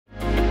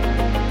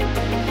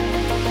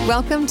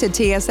Welcome to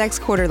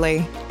TSX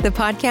Quarterly, the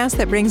podcast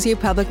that brings you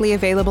publicly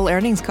available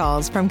earnings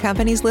calls from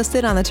companies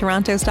listed on the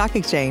Toronto Stock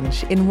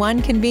Exchange in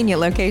one convenient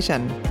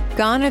location.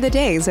 Gone are the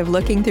days of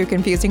looking through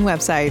confusing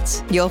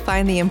websites. You'll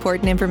find the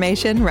important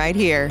information right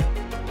here.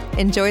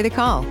 Enjoy the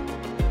call.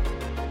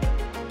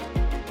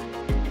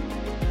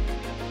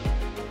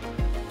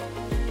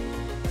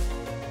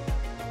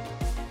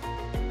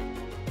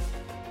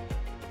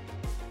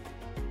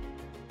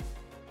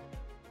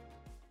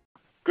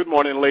 Good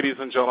morning, ladies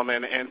and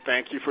gentlemen, and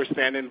thank you for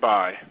standing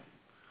by.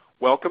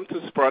 Welcome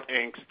to Sprott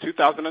Inc.'s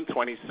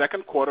 2020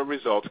 second quarter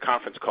results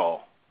conference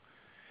call.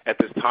 At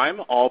this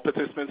time, all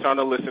participants are on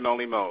a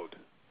listen-only mode.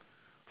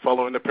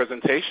 Following the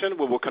presentation,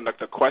 we will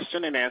conduct a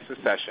question-and-answer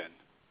session.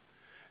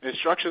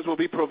 Instructions will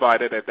be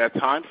provided at that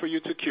time for you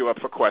to queue up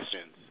for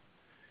questions.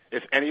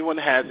 If anyone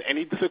has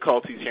any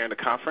difficulties hearing the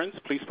conference,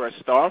 please press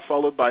star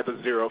followed by the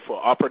 0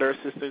 for operator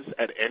assistance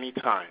at any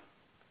time.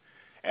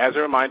 As a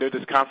reminder,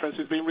 this conference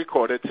is being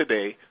recorded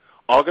today,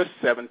 August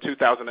 7,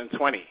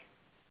 2020.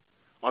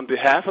 On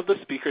behalf of the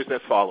speakers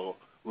that follow,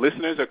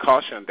 listeners are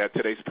cautioned that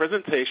today's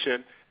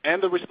presentation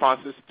and the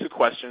responses to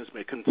questions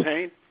may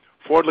contain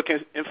forward-looking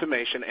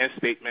information and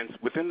statements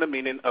within the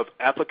meaning of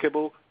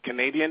applicable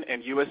Canadian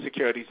and U.S.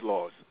 securities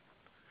laws.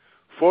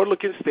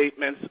 Forward-looking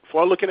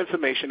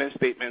information and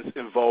statements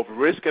involve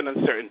risk and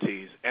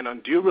uncertainties, and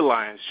undue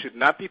reliance should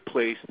not be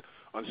placed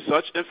on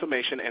such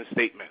information and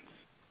statements.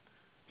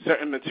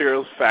 Certain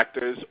material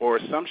factors or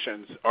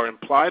assumptions are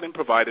implied in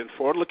providing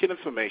forward-looking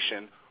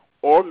information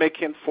or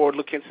making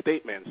forward-looking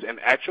statements, and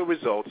actual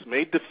results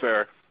may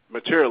differ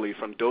materially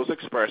from those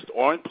expressed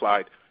or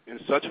implied in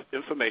such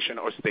information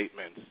or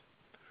statements.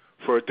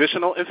 For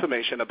additional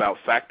information about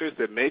factors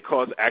that may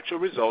cause actual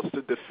results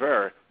to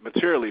differ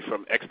materially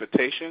from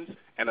expectations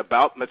and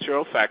about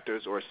material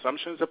factors or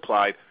assumptions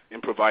applied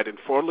in providing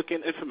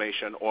forward-looking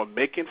information or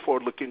making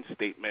forward-looking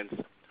statements,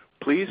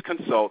 please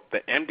consult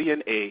the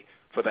MD&A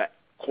for the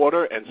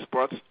quarter and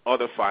Sprott's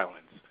other filings,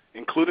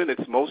 including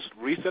its most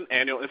recent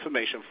annual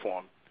information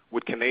form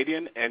with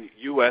Canadian and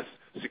U.S.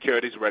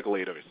 securities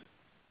regulators.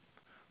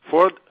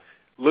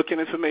 Forward-looking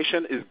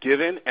information is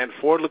given and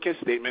forward-looking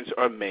statements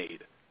are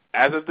made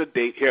as of the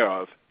date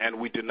hereof, and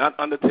we do not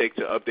undertake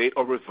to update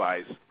or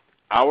revise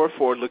our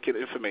forward-looking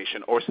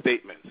information or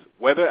statements,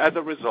 whether as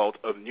a result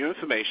of new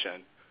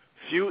information,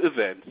 few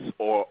events,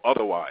 or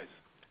otherwise,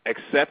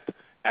 except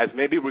as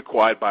may be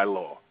required by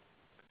law.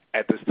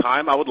 At this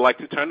time, I would like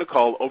to turn the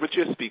call over to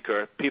your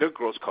speaker, Peter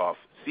Grosskopf,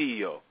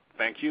 CEO.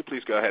 Thank you.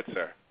 Please go ahead,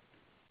 sir.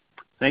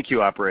 Thank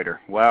you,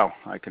 operator. Wow,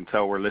 I can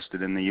tell we're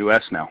listed in the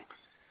U.S. now.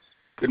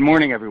 Good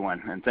morning,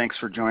 everyone, and thanks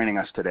for joining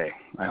us today.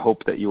 I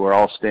hope that you are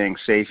all staying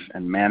safe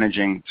and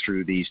managing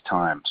through these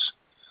times.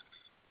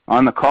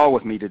 On the call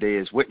with me today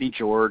is Whitney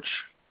George,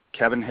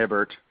 Kevin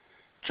Hibbert,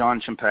 John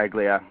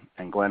Ciampaglia,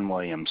 and Glenn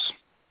Williams.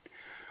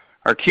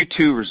 Our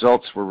Q2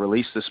 results were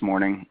released this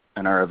morning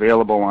and are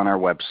available on our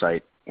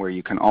website, where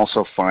you can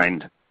also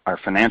find our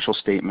financial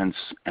statements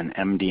and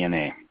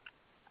MD&A.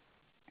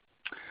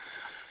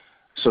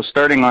 So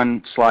starting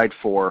on slide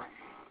 4,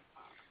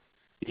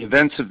 the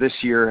events of this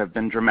year have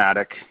been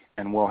dramatic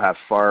and will have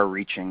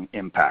far-reaching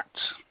impacts.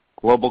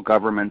 Global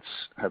governments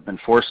have been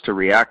forced to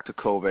react to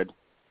COVID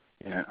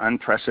in an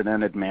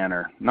unprecedented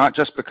manner, not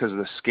just because of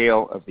the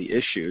scale of the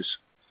issues,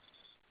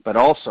 but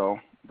also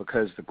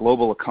because the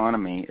global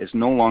economy is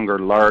no longer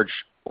large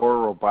or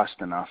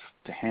robust enough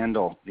to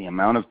handle the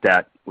amount of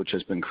debt which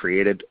has been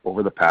created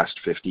over the past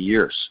 50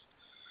 years.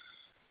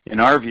 In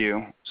our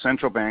view,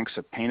 central banks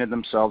have painted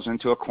themselves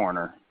into a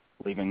corner,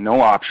 leaving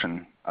no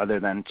option other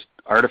than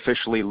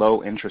artificially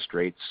low interest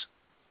rates,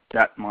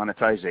 debt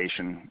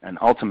monetization, and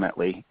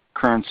ultimately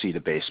currency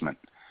debasement.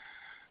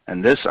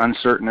 And this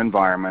uncertain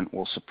environment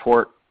will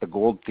support the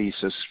gold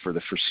thesis for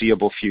the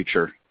foreseeable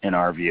future, in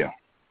our view.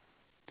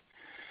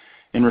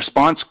 In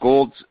response,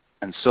 gold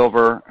and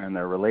silver and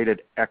their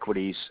related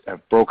equities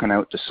have broken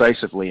out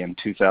decisively in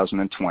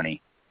 2020,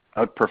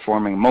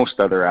 outperforming most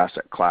other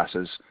asset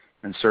classes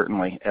and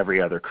certainly every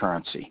other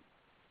currency.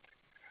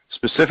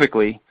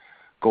 Specifically,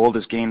 gold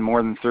has gained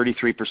more than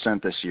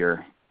 33% this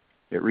year.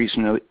 It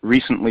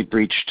recently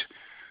breached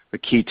the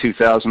key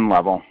 2000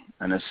 level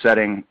and is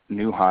setting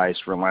new highs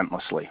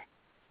relentlessly.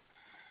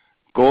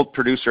 Gold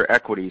producer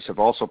equities have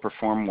also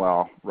performed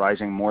well,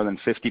 rising more than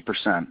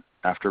 50%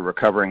 after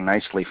recovering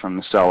nicely from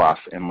the sell-off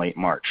in late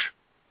March.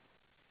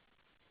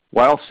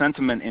 While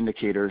sentiment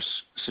indicators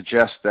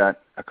suggest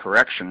that a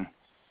correction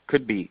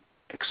could be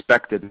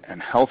expected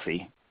and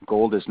healthy,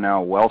 gold is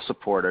now well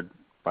supported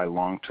by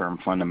long-term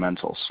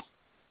fundamentals.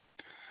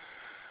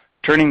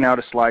 Turning now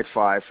to slide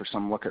 5 for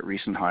some look at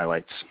recent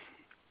highlights.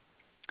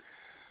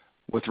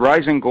 With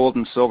rising gold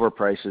and silver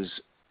prices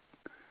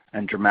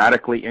and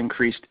dramatically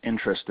increased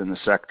interest in the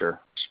sector,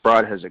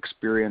 Sprott has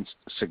experienced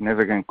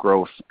significant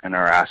growth in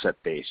our asset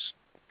base.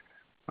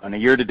 On a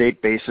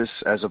year-to-date basis,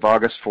 as of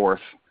August 4th,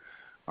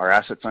 our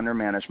assets under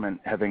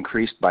management have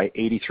increased by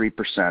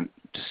 83%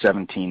 to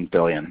 $17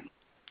 billion.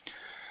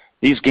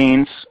 These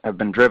gains have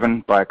been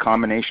driven by a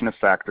combination of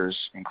factors,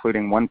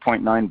 including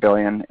 $1.9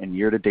 billion in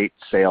year-to-date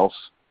sales,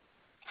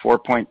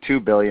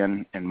 $4.2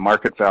 billion in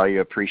market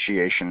value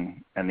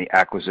appreciation and the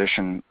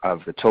acquisition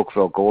of the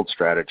Tocqueville Gold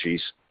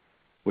Strategies,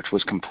 which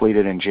was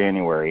completed in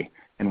January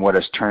in what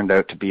has turned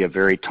out to be a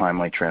very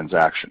timely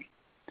transaction.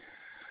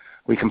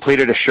 We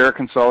completed a share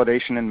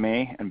consolidation in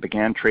May and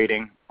began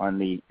trading on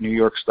the New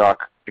York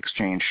Stock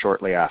Exchange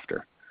shortly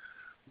after.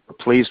 We're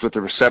pleased with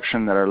the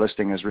reception that our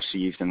listing has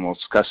received, and we'll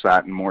discuss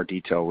that in more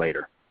detail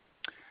later.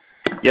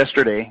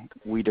 Yesterday,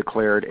 we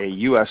declared a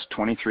US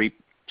 23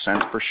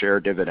 cents per share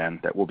dividend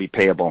that will be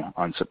payable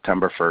on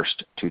September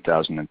 1st,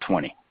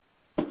 2020.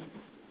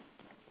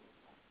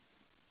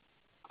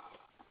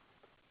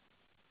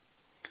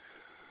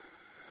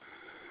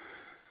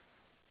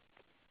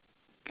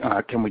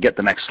 Can we get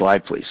the next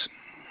slide, please?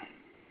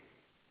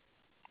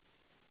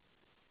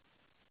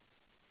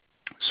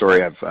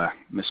 Sorry, I've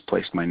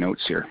misplaced my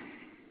notes here.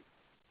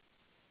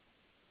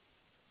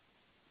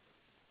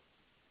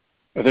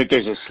 I think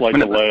there's a slight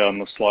delay on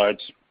the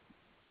slides.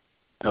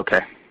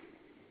 Okay.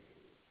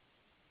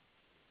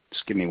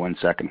 Just give me 1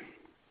 second.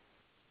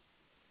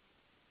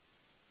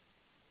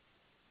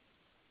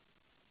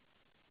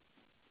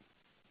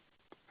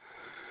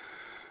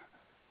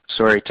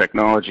 Sorry,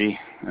 technology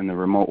and the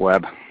remote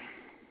web.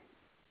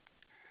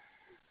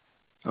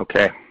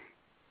 Okay.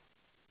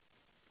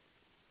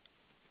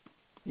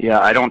 Yeah,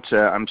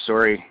 I'm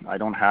sorry, I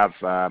don't have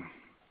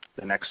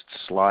the next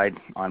slide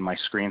on my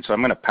screen, so I'm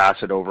going to pass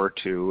it over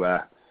to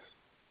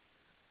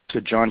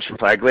John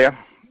Ciampaglia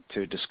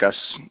to discuss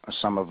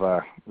some of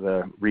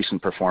the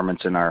recent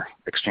performance in our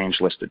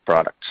exchange-listed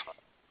products.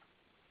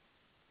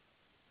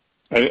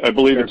 I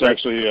believe it's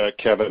actually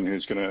Kevin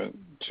who's going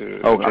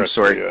to I'm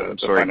sorry. the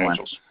sorry,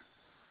 financials.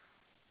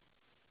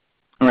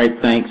 Glenn. All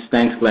right, thanks,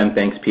 Glenn.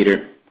 Thanks,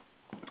 Peter.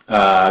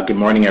 Good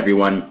morning,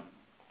 everyone.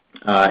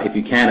 If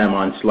you can, I'm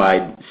on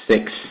slide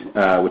 6,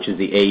 which is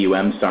the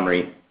AUM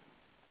summary.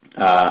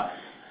 As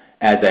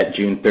at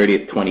June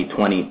 30th,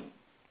 2020.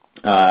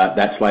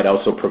 That slide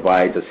also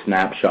provides a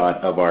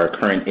snapshot of our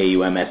current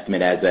AUM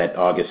estimate as at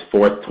August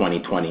 4th,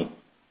 2020.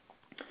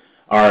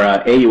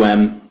 Our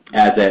AUM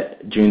as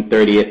at June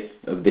 30th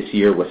of this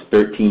year was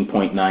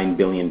 $13.9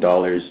 billion,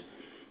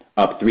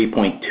 up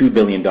 $3.2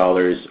 billion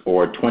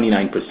or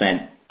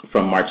 29%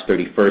 from March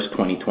 31st,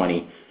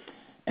 2020,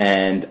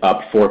 and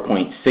up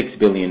 $4.6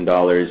 billion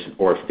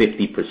or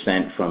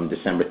 50% from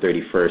December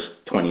 31st,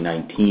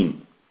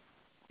 2019.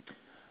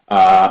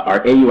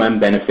 Our AUM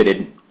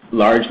benefited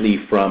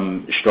largely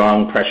from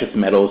strong precious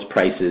metals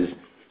prices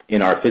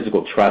in our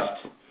physical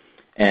trusts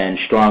and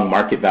strong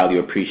market value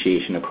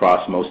appreciation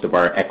across most of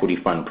our equity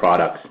fund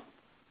products.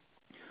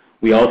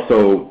 We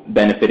also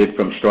benefited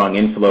from strong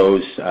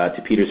inflows,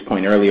 to Peter's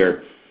point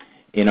earlier,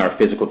 in our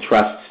physical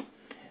trusts,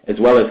 as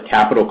well as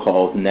capital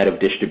calls net of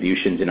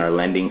distributions in our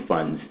lending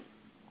funds.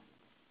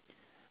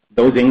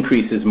 Those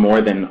increases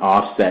more than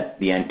offset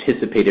the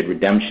anticipated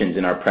redemptions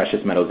in our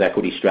precious metals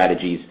equity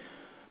strategies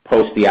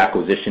post the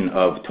acquisition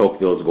of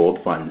Tocqueville's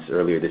gold funds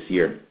earlier this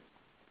year.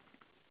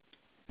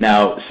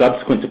 Now,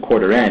 subsequent to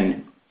quarter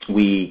end,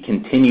 we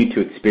continue to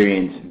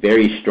experience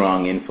very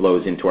strong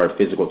inflows into our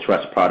physical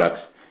trust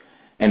products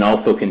and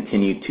also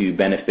continue to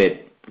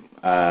benefit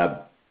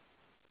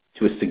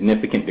to a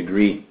significant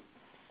degree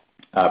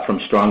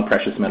from strong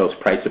precious metals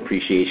price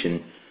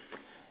appreciation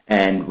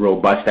and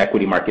robust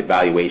equity market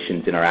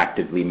valuations in our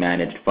actively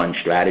managed fund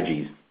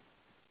strategies.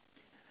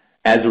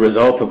 As a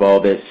result of all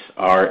this,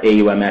 our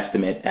AUM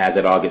estimate as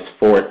of August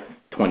 4th,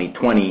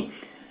 2020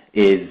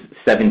 is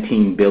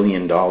 $17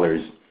 billion,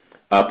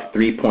 up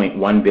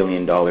 $3.1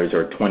 billion or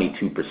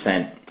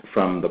 22%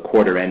 from the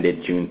quarter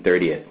ended June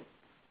 30th.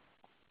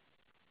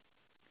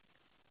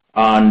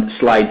 On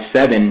slide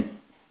 7,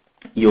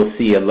 you'll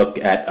see a look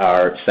at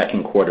our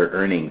second quarter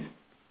earnings.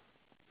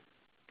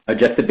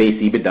 Adjusted base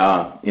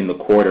EBITDA in the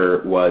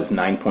quarter was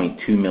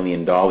 $9.2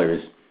 million,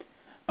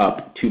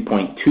 up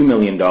 $2.2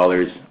 million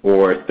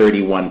or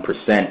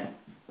 31%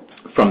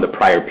 from the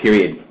prior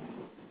period.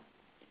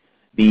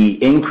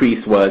 The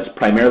increase was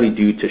primarily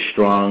due to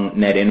strong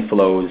net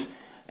inflows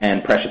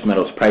and precious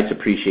metals price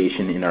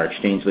appreciation in our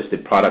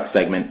exchange-listed product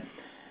segment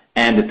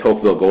and the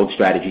Tocqueville Gold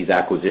Strategies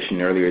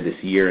acquisition earlier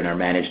this year in our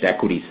managed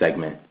equity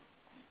segment.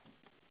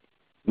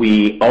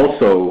 We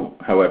also,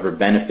 however,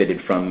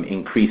 benefited from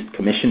increased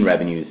commission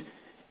revenues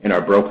in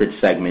our brokerage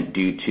segment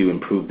due to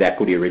improved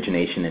equity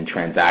origination and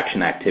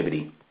transaction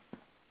activity.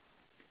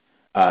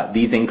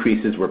 These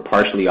increases were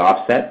partially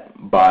offset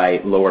by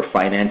lower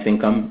finance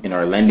income in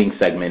our lending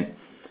segment,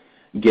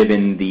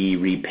 given the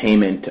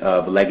repayment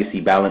of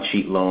legacy balance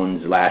sheet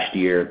loans last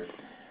year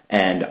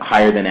and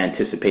higher than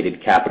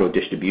anticipated capital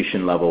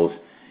distribution levels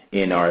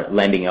in our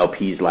lending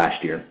LPs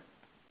last year.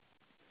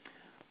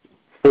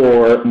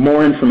 For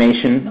more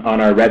information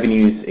on our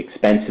revenues,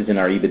 expenses, and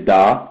our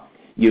EBITDA,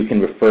 you can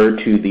refer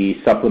to the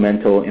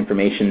supplemental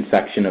information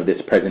section of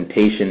this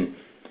presentation,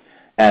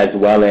 as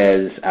well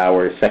as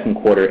our second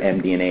quarter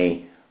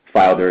MD&A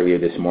filed earlier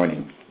this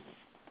morning.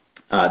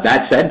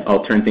 That said,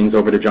 I'll turn things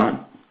over to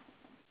John.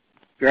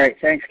 Great.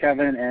 Thanks,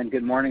 Kevin, and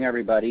good morning,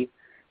 everybody.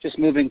 Just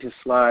moving to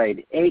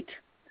slide 8.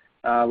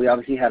 We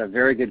obviously had a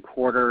very good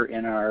quarter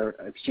in our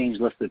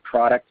exchange-listed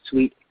product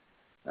suite.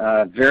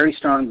 Very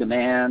strong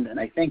demand, and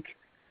I think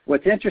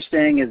what's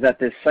interesting is that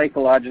this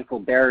psychological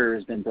barrier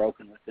has been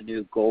broken with the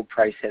new gold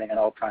price hitting an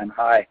all-time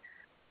high.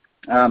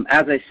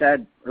 As I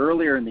said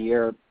earlier in the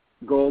year,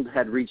 gold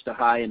had reached a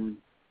high in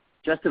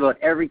just about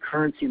every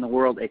currency in the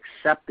world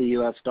except the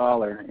U.S.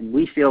 dollar, and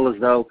we feel as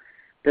though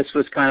this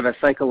was kind of a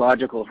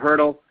psychological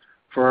hurdle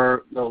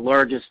for the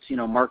largest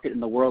market in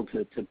the world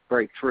to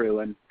break through.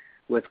 And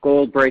with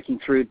gold breaking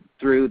through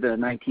the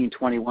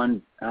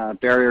 1921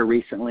 barrier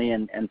recently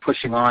and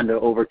pushing on to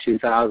over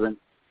 2,000,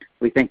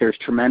 we think there's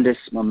tremendous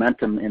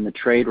momentum in the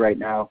trade right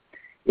now.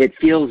 It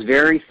feels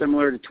very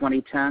similar to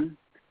 2010,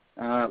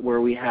 where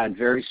we had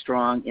very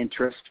strong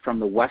interest from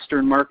the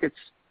Western markets,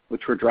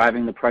 which were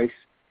driving the price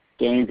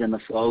gains and the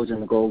flows in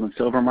the gold and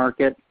silver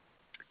market.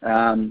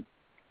 The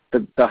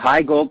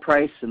high gold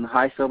price and the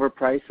high silver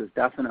price has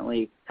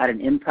definitely had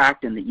an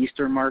impact in the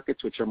Eastern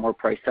markets, which are more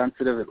price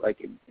sensitive,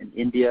 like in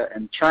India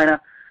and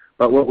China.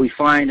 But what we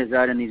find is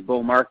that in these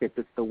bull markets,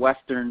 it's the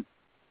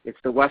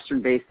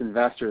Western-based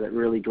investor that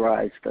really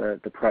drives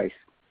the price.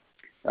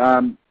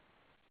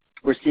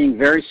 We're seeing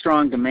very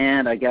strong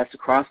demand, I guess,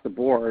 across the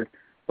board.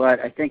 But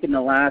I think in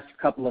the last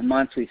couple of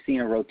months, we've seen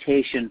a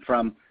rotation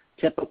from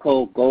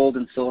typical gold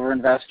and silver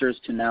investors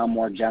to now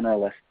more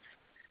generalists.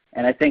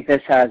 And I think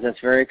this has us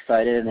very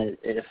excited, and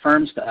it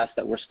affirms to us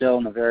that we're still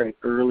in the very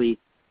early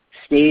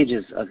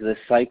stages of this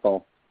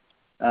cycle.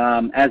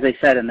 As I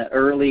said, in the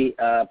early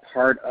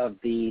part of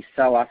the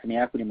sell-off in the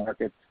equity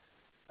markets,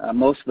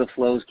 most of the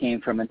flows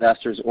came from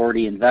investors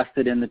already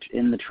invested in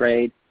the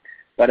trade.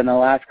 But in the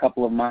last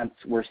couple of months,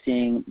 we're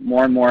seeing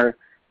more and more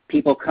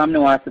people come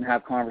to us and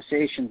have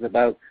conversations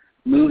about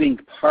moving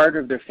part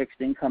of their fixed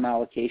income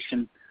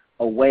allocation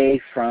away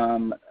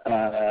from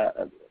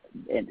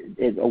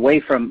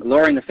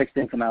lowering the fixed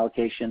income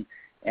allocation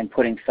and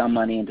putting some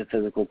money into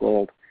physical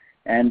gold.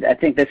 And I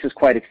think this is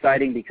quite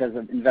exciting because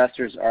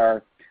investors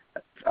are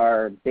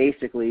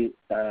basically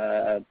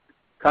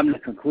come to the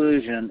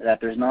conclusion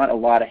that there's not a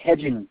lot of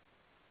hedging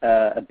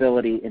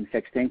ability in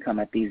fixed income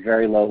at these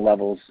very low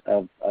levels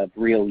of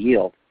real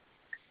yield.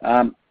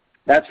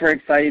 That's very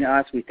exciting to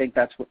us. We think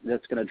that's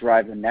going to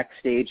drive the next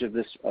stage of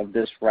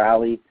this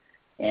rally.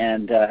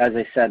 And as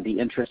I said, the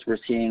interest we're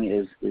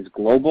seeing is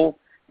global,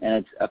 and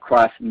it's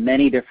across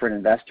many different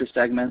investor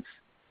segments.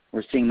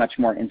 We're seeing much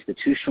more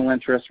institutional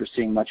interest. We're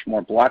seeing much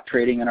more block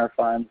trading in our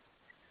funds,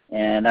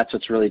 and that's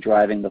what's really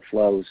driving the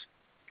flows.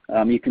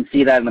 You can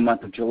see that in the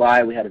month of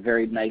July, we had a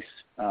very nice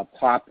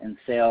pop in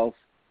sales,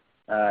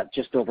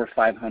 just over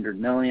 $500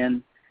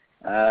 million.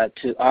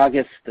 To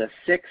August the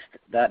 6th,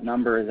 that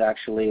number is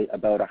actually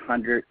about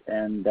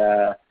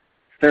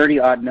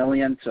 $130-odd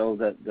million,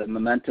 so the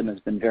momentum has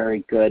been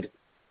very good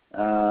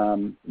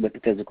with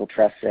the physical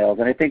trust sales.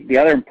 And I think the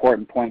other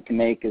important point to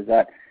make is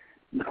that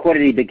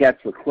liquidity begets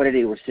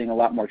liquidity. We're seeing a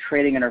lot more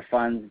trading in our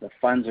funds. The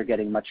funds are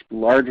getting much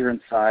larger in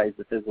size.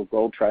 The physical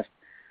gold trust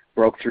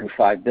broke through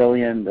 $5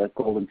 billion. The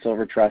gold and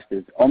silver trust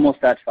is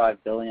almost at $5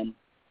 billion.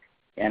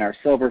 And our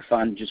silver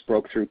fund just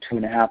broke through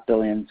 $2.5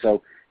 billion.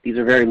 So these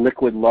are very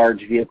liquid,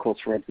 large vehicles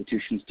for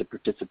institutions to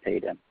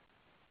participate in.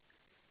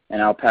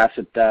 And I'll pass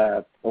it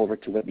over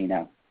to Whitney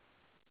now.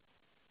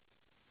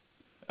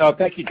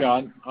 Thank you,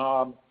 John.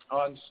 On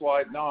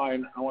slide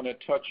 9, I want to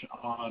touch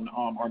on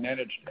our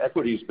managed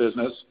equities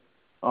business.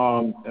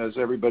 As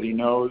everybody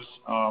knows,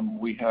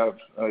 we have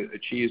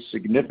achieved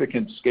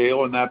significant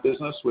scale in that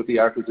business with the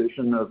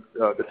acquisition of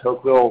the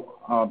Tocqueville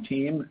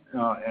team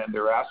and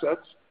their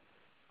assets.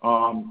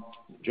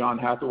 John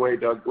Hathaway,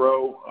 Doug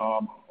Groh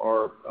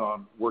are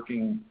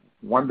working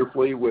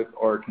wonderfully with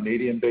our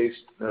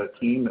Canadian-based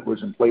team that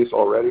was in place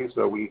already.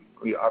 So we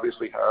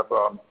obviously have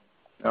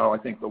now I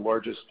think the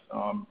largest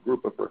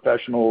group of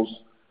professionals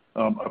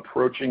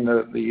approaching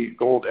the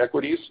gold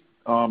equities.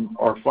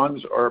 Our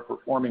funds are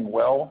performing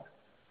well.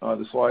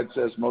 The slide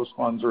says most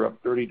funds are up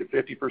 30 to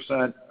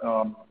 50%.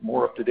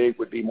 More up to date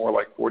would be more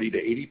like 40 to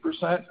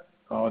 80%.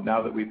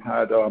 Now that we've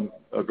had a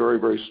very,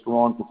 very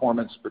strong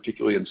performance,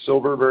 particularly in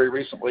silver very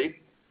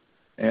recently.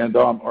 And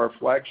our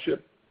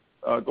flagship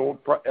gold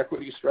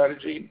equity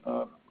strategy,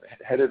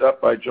 headed up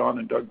by John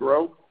and Doug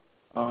Groh,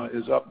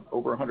 is up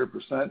over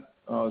 100%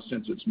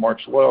 since its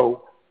March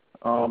low.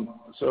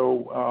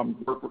 So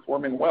we're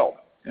performing well,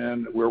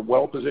 and we're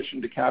well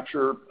positioned to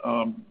capture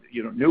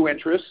new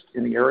interest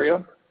in the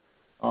area.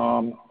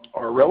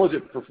 Our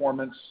relative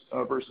performance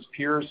versus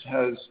peers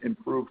has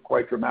improved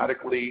quite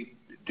dramatically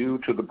due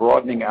to the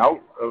broadening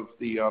out of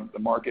the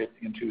market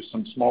into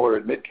some smaller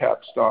and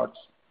mid-cap stocks,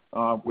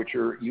 which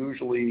are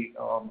usually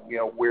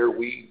where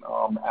we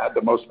add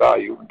the most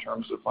value in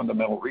terms of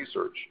fundamental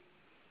research.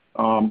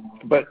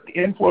 But the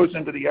inflows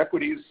into the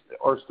equities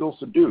are still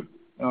subdued,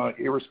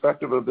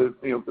 irrespective of the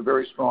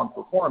very strong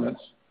performance.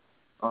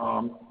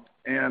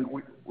 And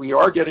we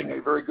are getting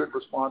a very good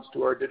response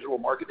to our digital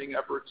marketing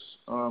efforts.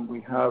 We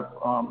have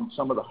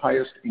some of the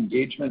highest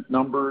engagement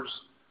numbers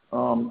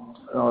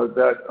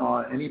that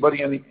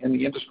anybody in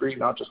the industry,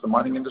 not just the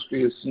mining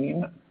industry, has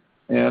seen.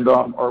 And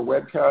our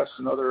webcasts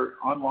and other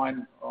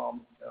online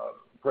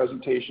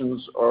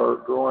presentations are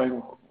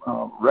drawing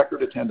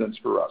record attendance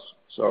for us.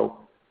 So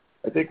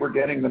I think we're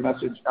getting the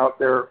message out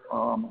there,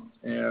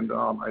 and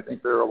I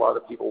think there are a lot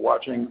of people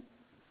watching,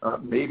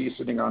 maybe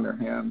sitting on their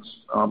hands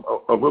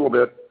a little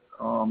bit,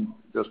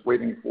 just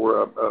waiting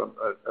for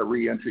a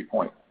re-entry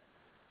point.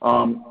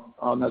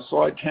 On the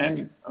slide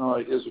 10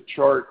 is a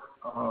chart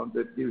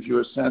that gives you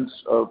a sense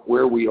of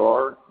where we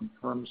are in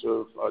terms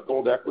of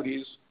gold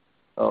equities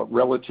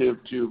relative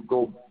to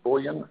gold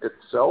bullion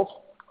itself.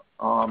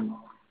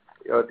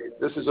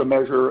 This is a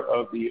measure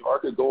of the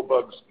Arca Gold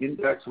Bugs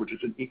Index, which is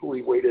an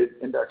equally weighted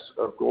index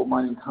of gold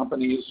mining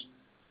companies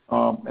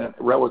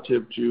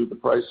relative to the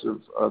price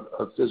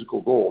of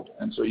physical gold.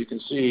 And so you can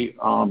see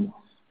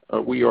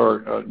we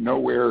are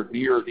nowhere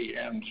near the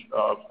end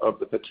of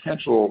the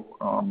potential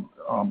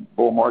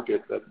bull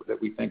market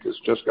that we think has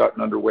just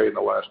gotten underway in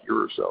the last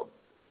year or so.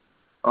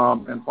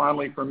 And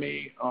finally, for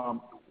me,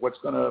 what's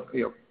going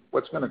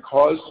to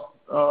cause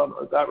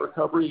that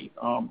recovery?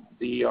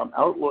 The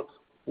outlook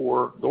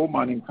for gold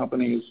mining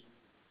companies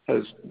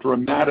has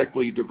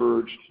dramatically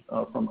diverged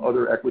from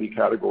other equity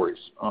categories.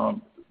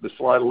 The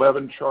slide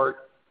 11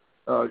 chart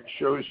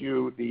shows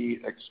you the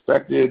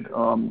expected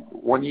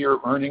one-year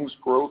earnings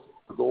growth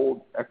for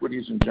gold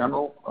equities in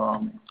general,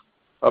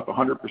 up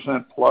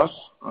 100% plus,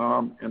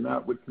 and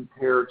that would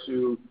compare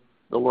to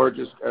the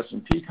largest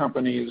S&P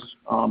companies,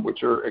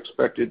 which are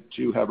expected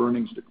to have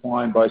earnings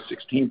decline by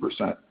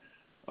 16%.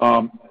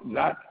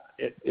 That,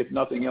 if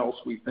nothing else,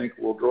 we think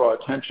will draw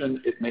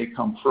attention. It may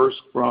come first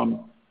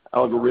from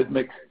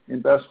algorithmic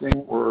investing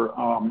or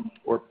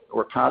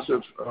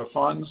passive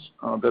funds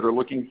that are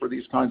looking for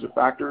these kinds of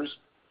factors,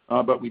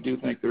 but we do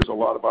think there's a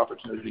lot of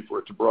opportunity for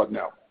it to broaden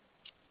out.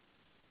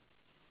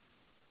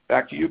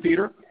 Back to you,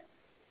 Peter.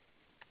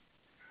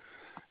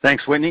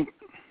 Thanks, Whitney.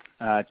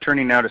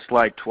 Turning now to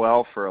slide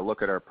 12 for a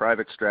look at our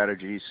private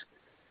strategies.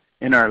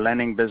 In our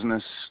lending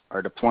business,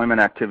 our deployment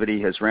activity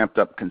has ramped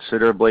up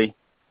considerably,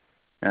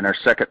 and our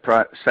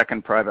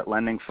second private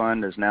lending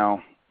fund is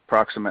now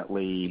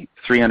approximately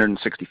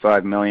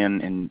 $365 million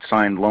in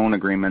signed loan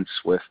agreements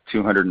with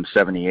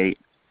 $278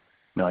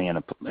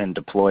 million in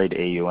deployed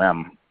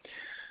AUM.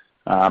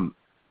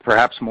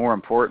 Perhaps more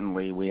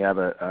importantly, we have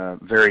a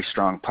very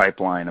strong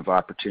pipeline of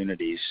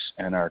opportunities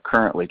and are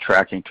currently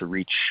tracking to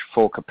reach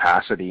full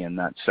capacity in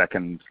that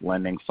second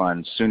lending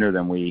fund sooner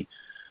than we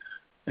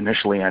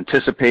initially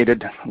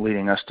anticipated,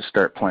 leading us to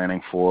start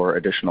planning for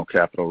additional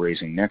capital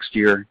raising next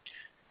year.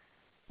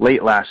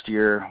 Late last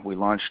year, we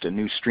launched a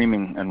new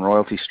streaming and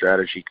royalty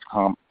strategy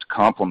to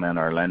complement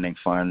our lending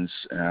funds,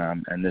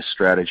 and this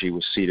strategy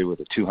was seeded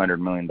with a $200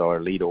 million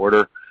lead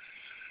order.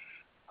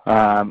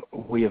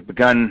 We have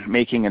begun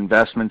making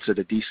investments at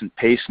a decent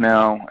pace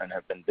now and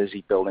have been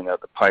busy building out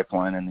the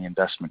pipeline and the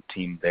investment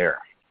team there.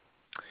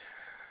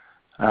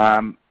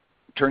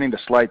 Turning to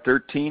slide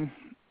 13,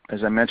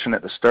 as I mentioned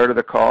at the start of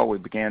the call, we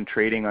began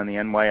trading on the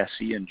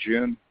NYSE in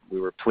June. We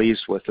were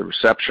pleased with the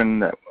reception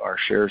that our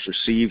shares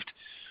received.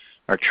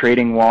 Our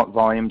trading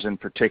volumes in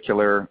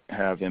particular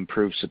have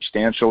improved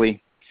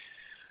substantially.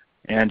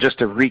 And just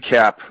to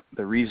recap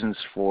the reasons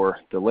for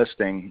the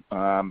listing,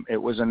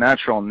 it was a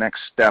natural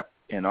next step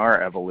in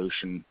our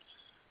evolution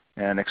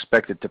and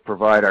expected to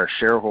provide our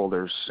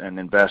shareholders and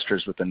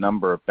investors with a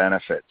number of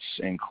benefits,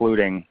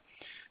 including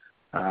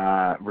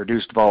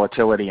reduced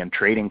volatility and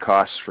trading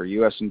costs for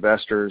U.S.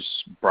 investors,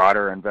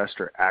 broader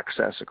investor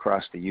access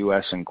across the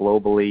U.S. and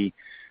globally,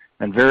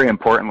 and very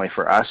importantly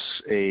for us,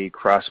 a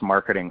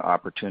cross-marketing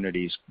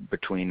opportunities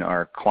between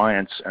our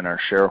clients and our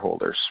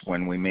shareholders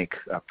when we make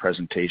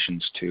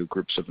presentations to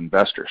groups of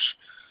investors.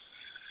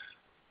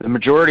 The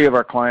majority of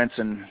our clients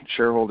and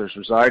shareholders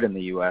reside in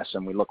the U.S.,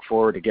 and we look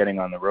forward to getting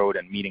on the road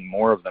and meeting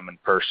more of them in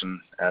person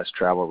as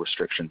travel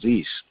restrictions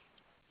ease.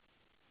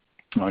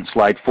 On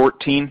slide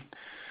 14,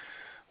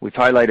 we've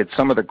highlighted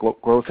some of the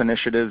growth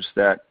initiatives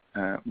that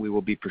we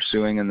will be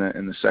pursuing in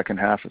the second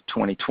half of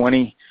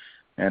 2020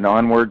 and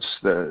onwards.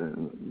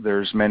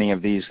 There's many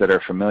of these that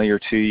are familiar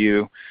to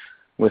you.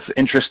 With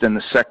interest in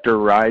the sector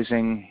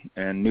rising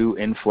and new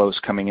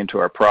inflows coming into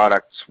our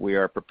products, we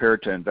are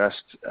prepared to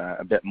invest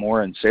a bit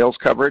more in sales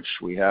coverage.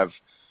 We have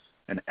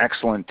an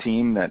excellent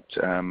team that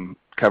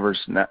covers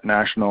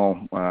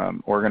national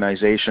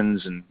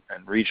organizations and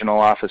regional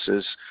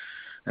offices,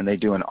 and they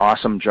do an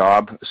awesome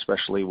job,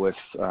 especially with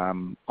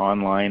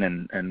online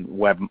and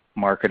web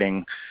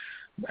marketing,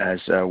 as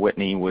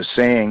Whitney was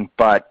saying.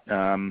 But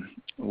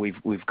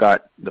we've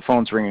got the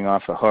phones ringing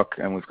off the hook,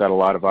 and we've got a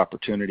lot of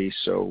opportunities,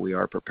 so we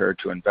are prepared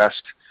to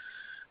invest.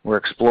 We're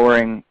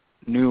exploring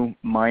new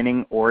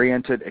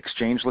mining-oriented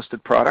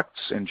exchange-listed products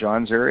in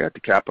John's area to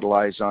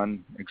capitalize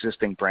on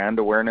existing brand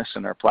awareness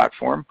in our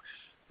platform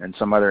and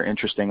some other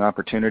interesting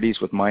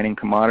opportunities with mining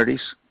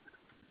commodities.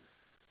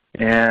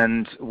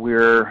 And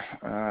we're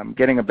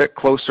getting a bit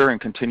closer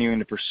and continuing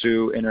to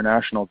pursue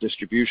international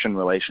distribution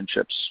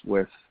relationships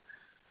with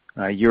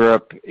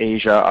Europe,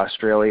 Asia,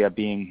 Australia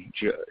being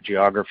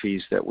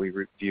geographies that we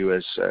view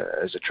as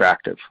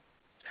attractive.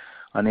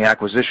 On the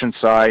acquisition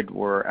side,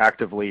 we're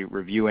actively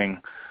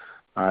reviewing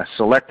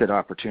selected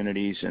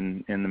opportunities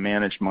in the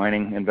managed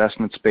mining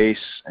investment space.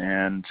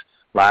 And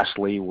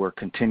lastly, we're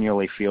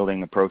continually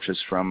fielding approaches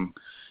from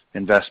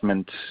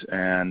investment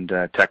and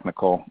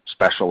technical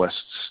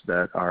specialists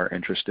that are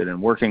interested in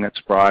working at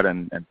Sprott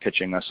and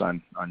pitching us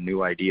on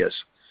new ideas.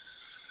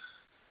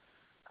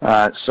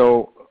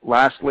 So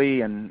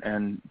lastly,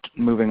 and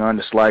moving on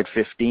to slide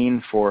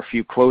 15 for a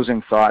few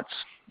closing thoughts.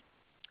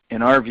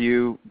 In our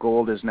view,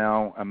 gold is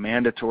now a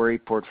mandatory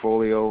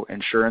portfolio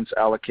insurance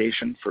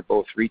allocation for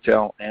both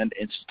retail and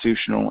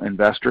institutional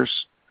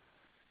investors.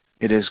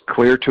 It is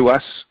clear to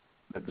us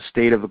that the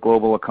state of the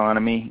global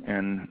economy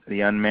and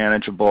the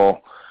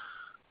unmanageable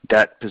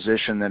debt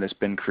position that has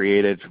been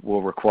created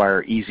will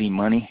require easy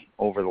money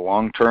over the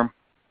long term.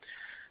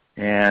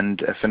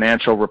 And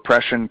financial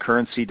repression,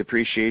 currency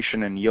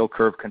depreciation, and yield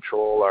curve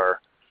control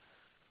are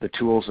the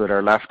tools that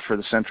are left for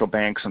the central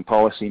banks and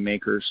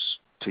policymakers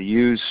to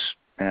use.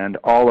 And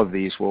all of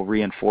these will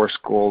reinforce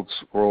gold's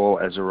role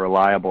as a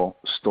reliable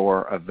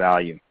store of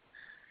value.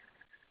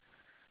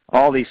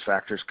 All these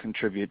factors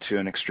contribute to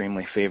an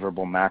extremely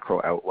favorable macro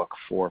outlook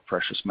for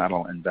precious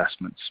metal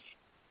investments.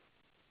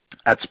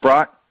 At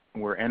Sprott,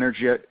 we're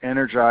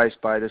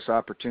energized by this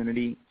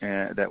opportunity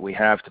that we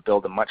have to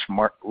build a much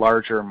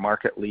larger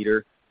market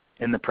leader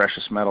in the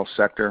precious metal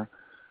sector.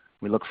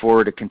 We look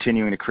forward to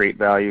continuing to create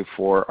value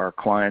for our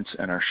clients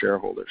and our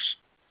shareholders.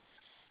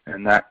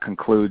 And that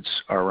concludes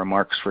our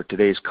remarks for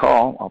today's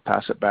call. I'll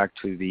pass it back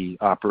to the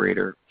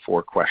operator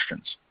for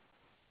questions.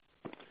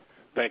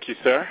 Thank you,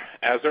 sir.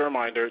 As a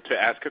reminder,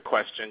 to ask a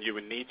question, you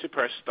would need to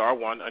press star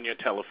 1 on your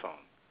telephone.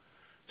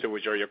 To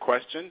withdraw your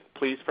question,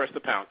 please press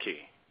the pound key.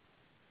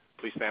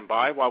 Please stand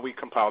by while we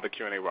compile the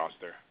Q&A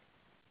roster.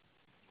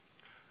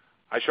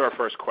 I show our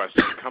first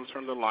question comes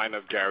from the line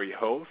of Gary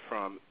Ho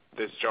from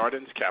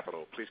Desjardins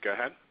Capital. Please go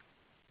ahead.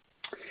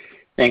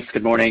 Thanks.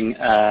 Good morning.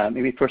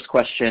 Maybe first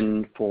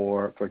question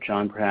for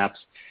John, perhaps.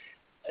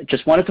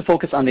 Just wanted to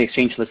focus on the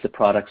exchange-listed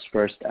products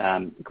first.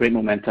 Great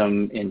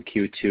momentum in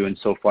Q2 and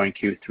so far in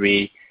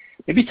Q3.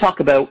 Maybe talk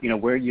about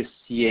where you're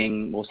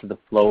seeing most of the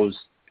flows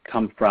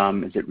come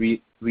from. Is it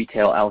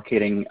retail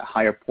allocating a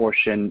higher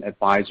portion,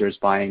 advisors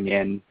buying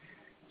in?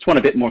 Just want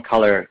a bit more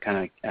color,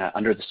 kind of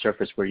under the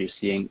surface, where you're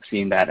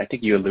seeing that. I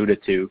think you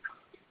alluded to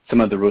some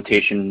of the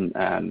rotation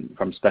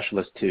from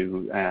specialists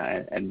to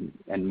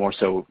and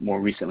more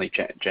recently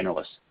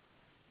generalists.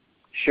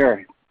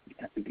 Sure.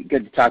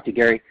 Good to talk to you,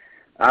 Gary.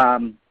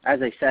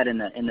 As I said in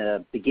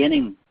the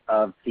beginning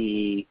of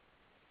the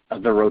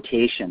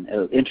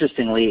rotation,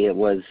 interestingly, it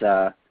was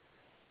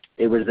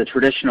the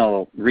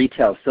traditional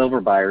retail silver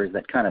buyers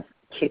that kind of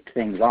kicked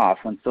things off.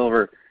 When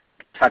silver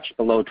touched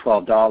below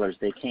 $12,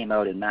 they came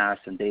out in mass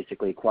and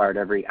basically acquired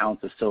every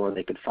ounce of silver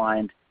they could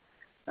find.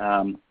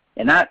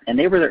 And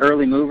they were the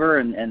early mover,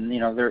 and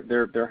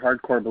they're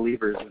hardcore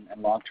believers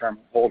and long-term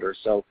holders.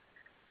 So,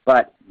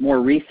 but more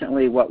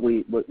recently, what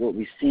we've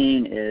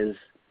seen is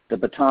the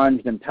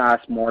baton's been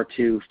passed more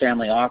to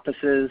family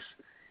offices,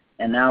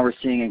 and now we're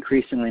seeing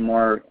increasingly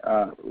more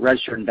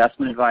registered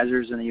investment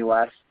advisors in the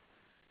U.S.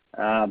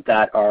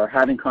 That are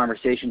having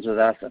conversations with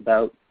us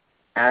about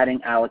adding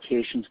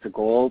allocations to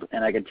gold.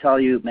 And I can tell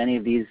you, many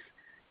of these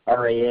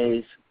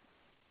RIAs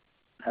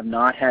have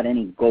not had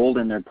any gold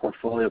in their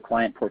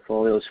client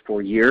portfolios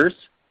for years.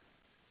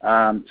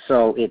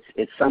 So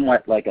it's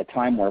somewhat like a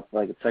time warp.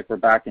 It's like we're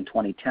back in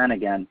 2010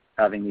 again,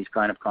 having these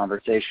kind of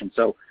conversations.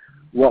 So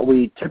what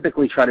we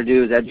typically try to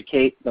do is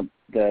educate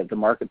the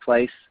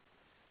marketplace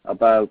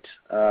about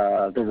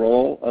the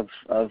role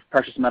of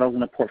precious metals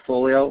in a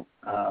portfolio.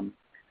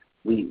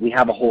 We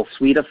have a whole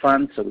suite of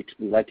funds, so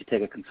we like to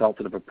take a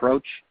consultative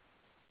approach.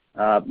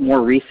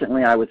 More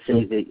recently, I would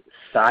say the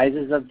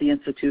sizes of the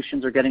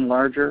institutions are getting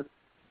larger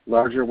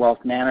wealth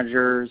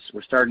managers.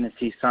 We're starting to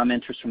see some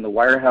interest from the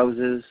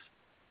wirehouses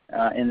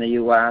in the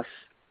U.S.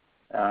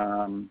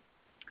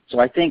 So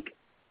I think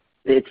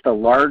it's the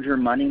larger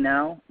money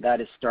now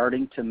that is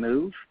starting to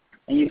move,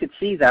 and you could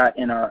see that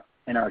in our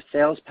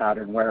sales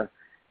pattern, where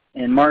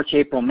in March,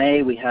 April,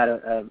 May we had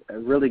a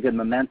really good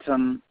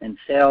momentum in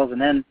sales, and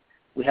then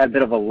we had a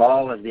bit of a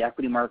lull as the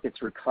equity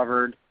markets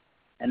recovered.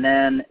 And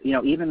then,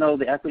 even though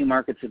the equity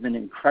markets have been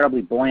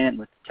incredibly buoyant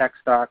with tech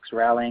stocks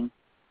rallying,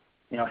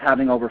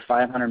 having over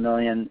 $500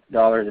 million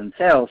in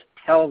sales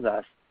tells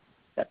us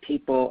that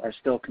people are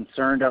still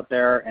concerned out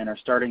there and are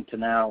starting to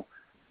now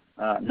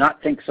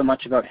not think so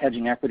much about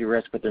hedging equity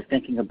risk, but they're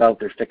thinking about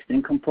their fixed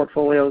income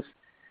portfolios.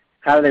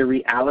 How do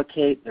they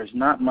reallocate? There's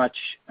not much,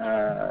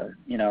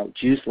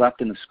 juice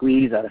left in the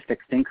squeeze out of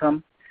fixed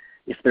income.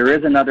 If there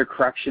is another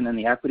correction in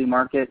the equity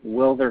market,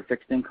 will their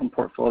fixed income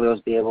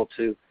portfolios be able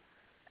to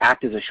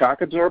act as a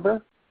shock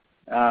absorber?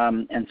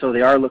 And so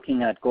they are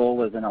looking at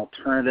gold as an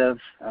alternative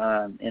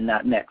in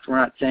that mix. We're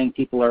not saying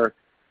people are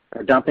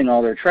dumping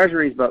all their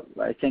treasuries, but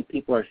I think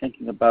people are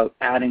thinking about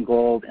adding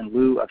gold in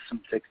lieu of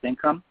some fixed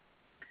income.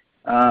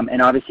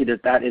 And obviously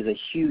that is a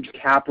huge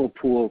capital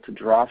pool to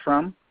draw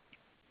from,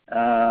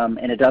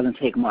 and it doesn't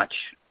take much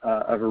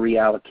of a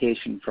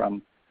reallocation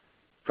from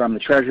the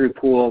treasury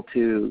pool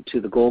to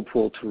the gold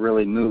pool to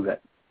really move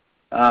it.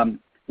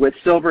 With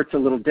silver, it's a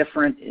little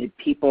different.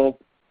 People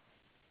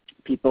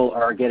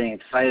are getting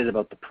excited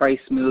about the price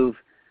move.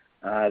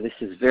 This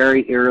is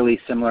very eerily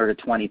similar to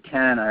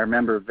 2010. I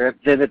remember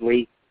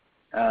vividly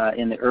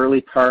in the early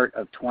part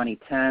of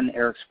 2010,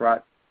 Eric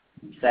Sprott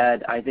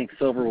said, I think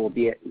silver will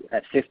be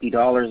at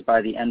 $50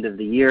 by the end of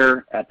the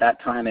year. At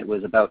that time, it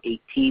was about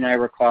 18, I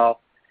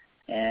recall.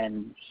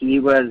 And he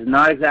was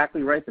not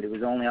exactly right, but it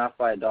was only off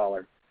by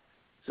 $1.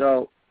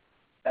 So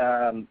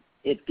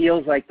it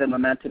feels like the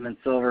momentum in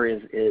silver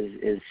is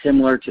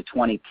similar to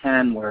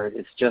 2010, where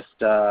it's just,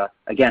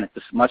 again, it's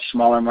a much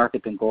smaller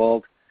market than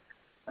gold,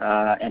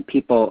 and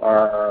people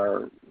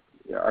are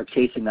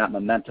chasing that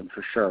momentum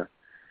for sure.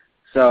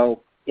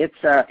 So it's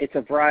a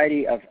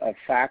variety of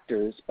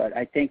factors, but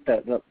I think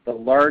the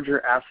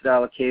larger asset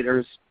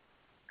allocators,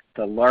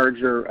 the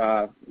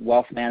larger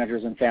wealth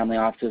managers and family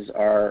offices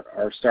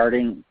are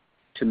starting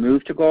to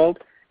move to gold.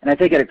 And I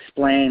think it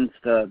explains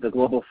the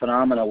global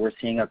phenomena we're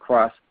seeing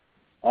across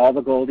all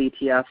the gold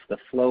ETFs. The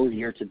flows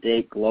year to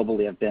date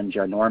globally have been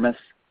ginormous,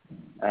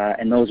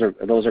 and those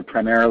are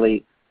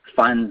primarily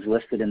funds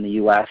listed in the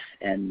U.S.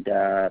 and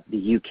the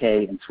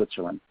U.K. and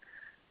Switzerland.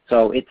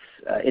 So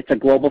it's a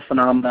global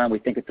phenomenon. We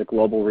think it's a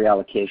global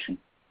reallocation.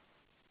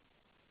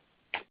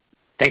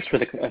 Thanks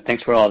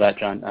for all that,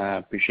 John.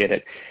 Appreciate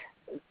it.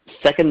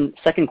 Second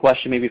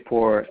question, maybe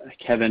for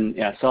Kevin.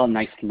 I saw a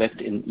nice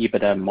lift in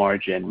EBITDA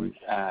margin.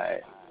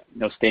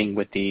 Staying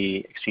with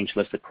the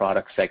exchange-listed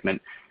product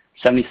segment,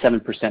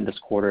 77% this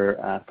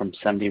quarter from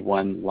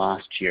 71%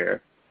 last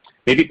year.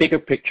 Maybe bigger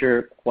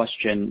picture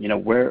question.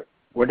 Where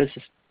does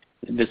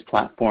this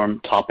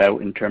platform top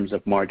out in terms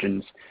of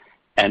margins,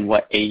 and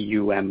what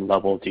AUM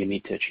level do you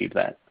need to achieve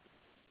that?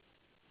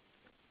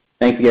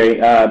 Thanks, Gary.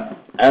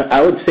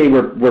 I would say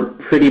we're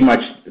pretty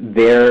much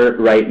there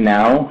right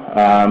now.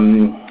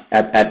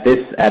 At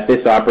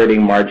this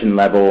operating margin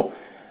level,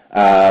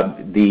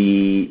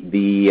 the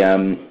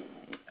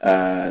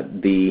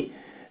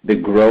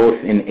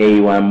growth in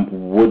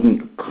AUM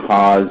wouldn't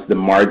cause the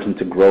margin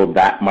to grow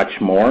that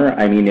much more.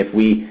 I mean, if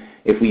we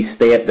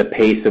stay at the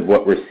pace of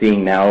what we're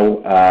seeing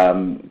now,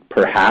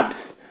 perhaps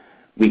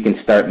we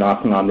can start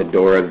knocking on the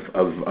door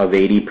of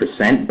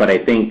 80%, but I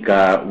think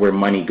we're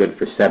money good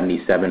for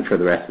 77 for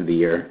the rest of the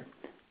year.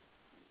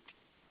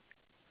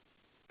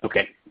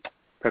 Okay,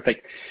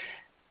 perfect.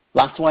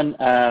 Last one,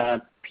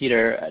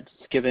 Peter,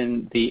 just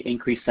given the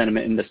increased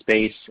sentiment in the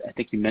space, I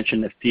think you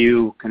mentioned a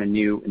few kind of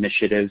new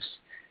initiatives,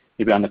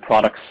 maybe on the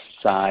products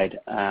side.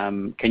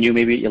 Can you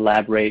maybe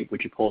elaborate?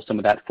 Would you pull some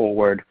of that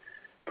forward?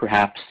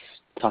 Perhaps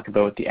talk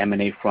about the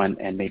M&A front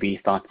and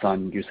maybe thoughts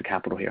on use of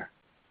capital here.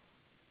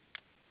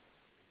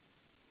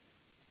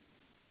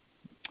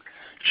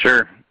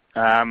 Sure.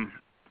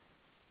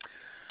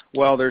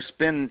 Well, there's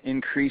been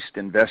increased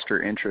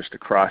investor interest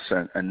across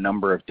a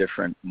number of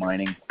different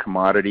mining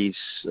commodities.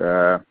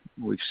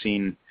 We've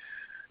seen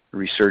a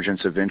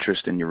resurgence of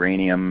interest in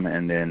uranium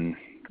and in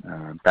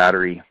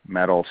battery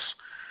metals,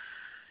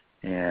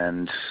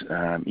 and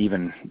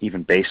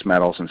even base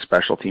metals and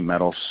specialty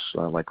metals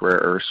like rare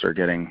earths are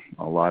getting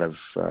a lot of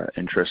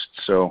interest.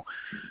 So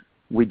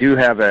we do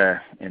have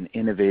an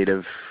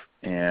innovative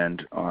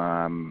and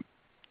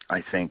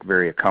I think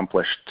very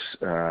accomplished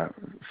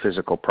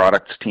physical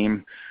products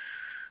team.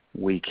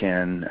 We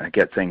can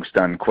get things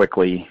done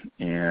quickly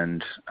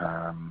and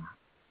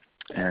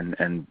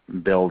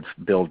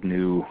build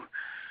new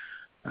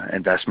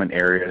investment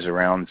areas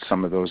around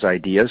some of those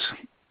ideas.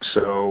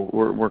 So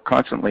we're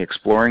constantly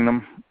exploring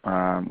them.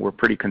 We're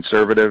pretty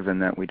conservative in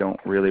that we don't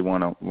really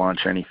want to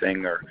launch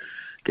anything or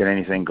get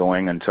anything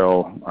going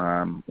until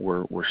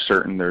we're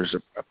certain there's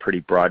a pretty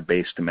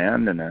broad-based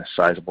demand and a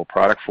sizable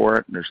product for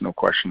it. There's no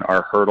question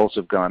our hurdles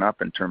have gone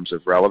up in terms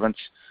of relevance.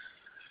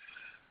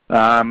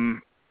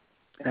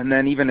 And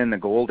then even in the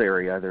gold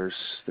area,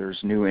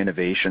 there's new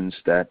innovations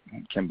that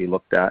can be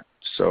looked at.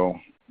 So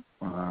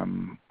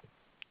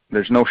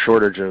there's no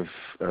shortage of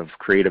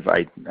creative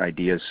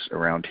ideas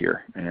around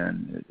here,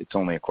 and it's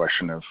only a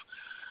question of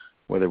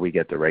whether we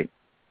get the right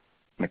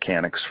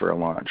mechanics for a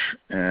launch.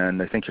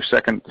 And I think the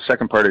second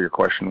part of your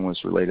question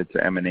was related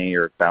to M&A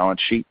or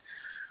balance sheet.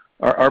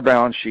 Our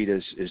balance sheet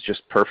is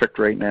just perfect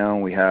right now.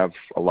 We have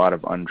a lot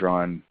of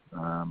undrawn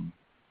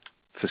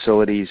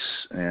facilities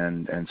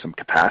and some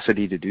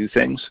capacity to do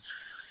things.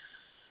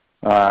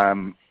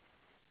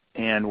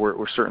 And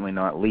we're certainly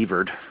not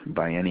levered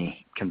by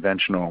any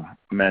conventional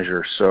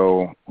measure.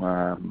 So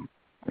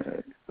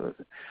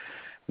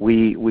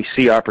we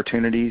see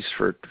opportunities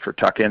for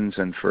tuck-ins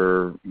and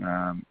for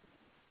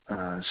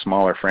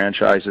smaller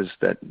franchises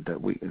that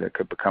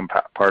could become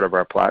part of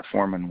our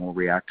platform, and we'll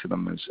react to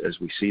them as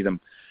we see them.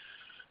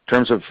 In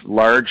terms of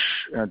large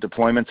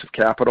deployments of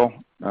capital,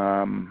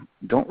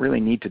 don't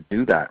really need to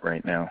do that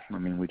right now. I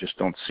mean, we just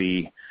don't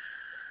see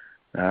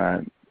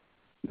the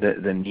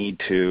need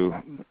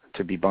to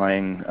be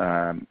buying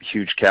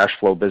huge cash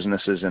flow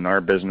businesses in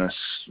our business.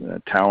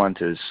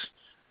 Talent is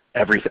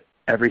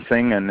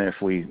everything, and if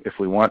we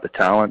want the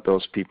talent,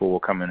 those people will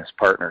come in as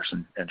partners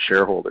and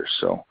shareholders.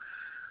 So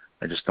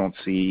I just don't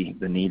see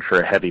the need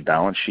for a heavy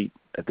balance sheet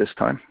at this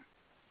time.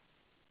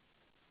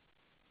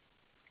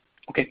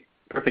 Okay,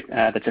 perfect.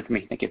 That's it for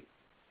me. Thank you.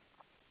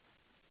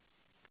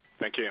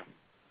 Thank you.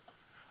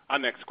 Our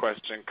next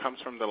question comes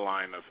from the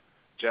line of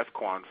Jeff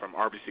Kwan from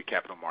RBC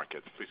Capital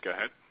Markets. Please go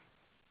ahead.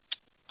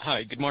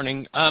 Hi, good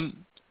morning.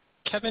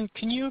 Kevin,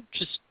 can you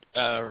just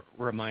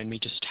remind me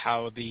just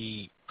how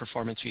the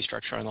performance fee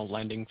structure on the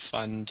lending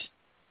fund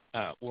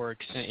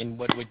works, and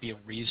what would be a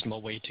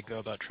reasonable way to go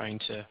about trying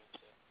to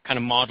kind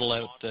of model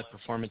out the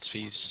performance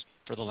fees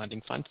for the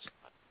lending funds?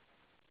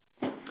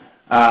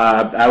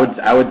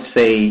 I would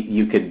say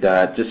you could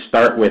just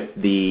start with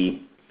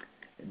the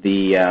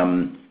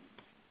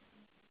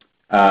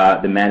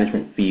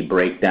management fee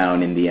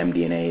breakdown in the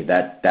MD&A.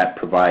 That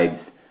provides,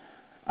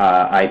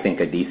 I think,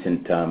 a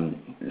decent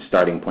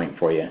starting point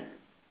for you,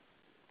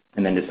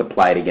 and then just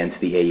apply it against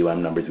the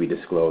AUM numbers we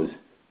disclose.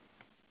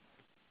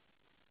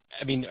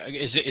 I mean,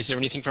 is there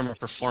anything from a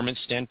performance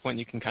standpoint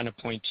you can kind of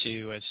point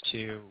to as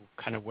to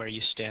kind of where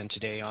you stand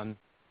today on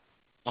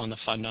the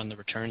fund, on the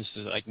returns?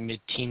 Is it like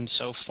mid-teen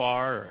so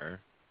far, or?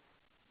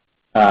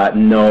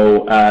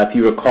 No. If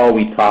you recall,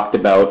 we talked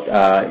about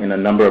in a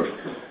number of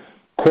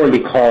quarterly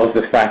calls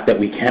the fact that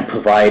we can't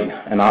provide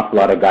an awful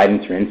lot of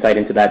guidance or insight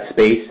into that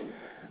space.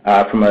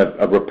 From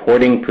a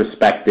reporting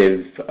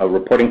perspective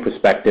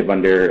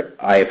under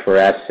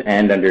IFRS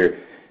and under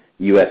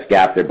U.S.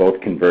 GAAP, they're both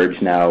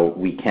converged now.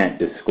 We can't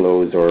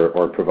disclose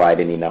or provide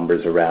any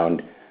numbers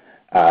around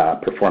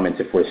performance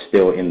if we're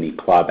still in the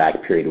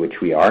clawback period, which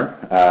we are.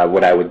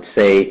 What I would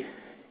say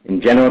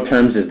in general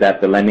terms is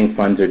that the lending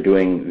funds are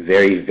doing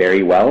very,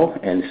 very well,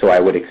 and so I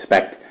would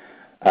expect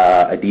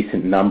a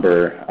decent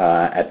number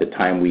at the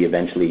time we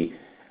eventually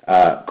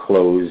either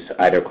close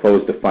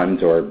the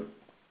funds or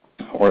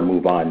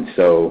move on.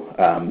 So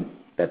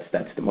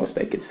that's the most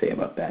I could say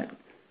about that.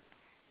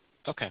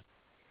 Okay.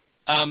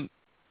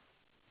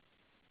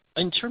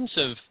 In terms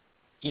of,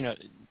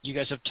 you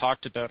guys have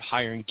talked about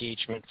higher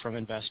engagement from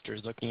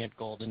investors looking at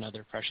gold and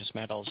other precious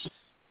metals.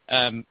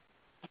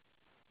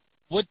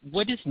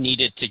 What is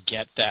needed to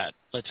get that,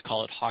 let's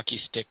call it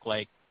hockey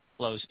stick-like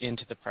flows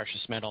into the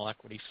precious metal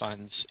equity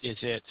funds? Is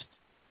it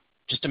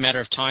just a matter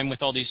of time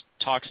with all these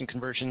talks and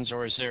conversions,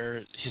 or is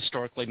there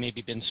historically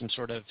maybe been some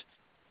sort of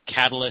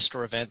catalyst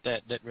or event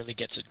that really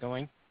gets it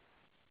going?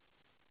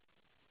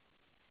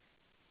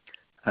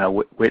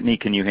 Whitney,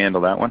 can you handle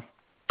that one?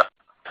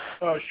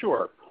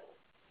 Sure.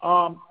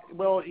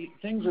 Well,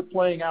 things are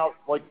playing out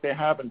like they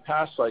have in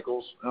past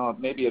cycles,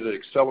 maybe at an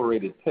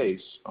accelerated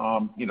pace.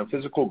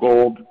 Physical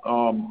gold,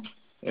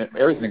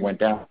 everything went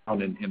down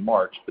in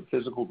March, but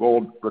physical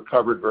gold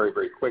recovered very,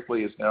 very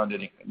quickly. It's now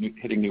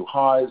hitting new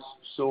highs.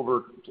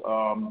 Silver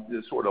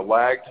is sort of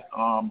lagged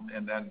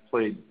and then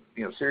played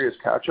serious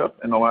catch-up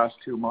in the last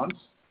 2 months.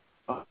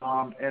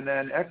 And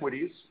then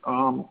equities,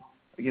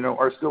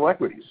 are still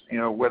equities,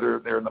 whether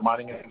they're in the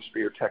mining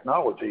industry or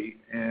technology,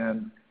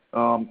 and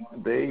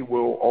they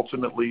will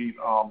ultimately,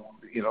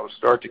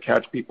 start to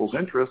catch people's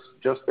interest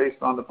just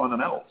based on the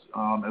fundamentals.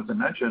 As I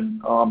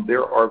mentioned,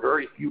 there are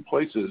very few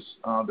places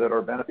that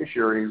are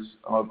beneficiaries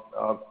of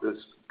this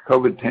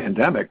COVID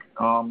pandemic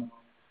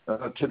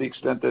to the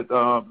extent that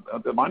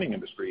the mining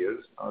industry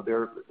is.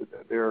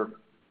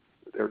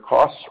 Their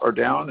costs are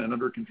down and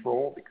under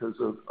control because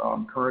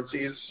of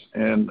currencies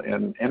and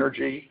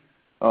energy.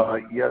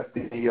 Yet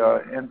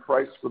the end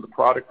price for the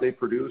product they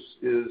produce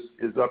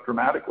is up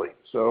dramatically.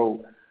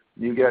 So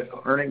you get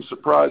earnings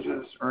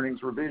surprises,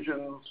 earnings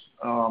revisions,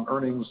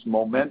 earnings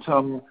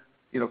momentum,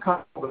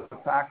 kind of the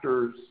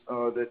factors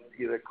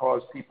that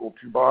cause people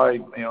to buy,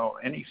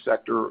 any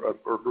sector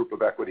or group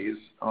of equities.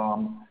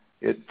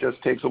 It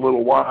just takes a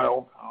little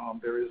while.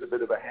 There is a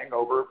bit of a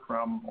hangover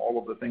from all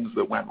of the things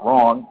that went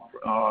wrong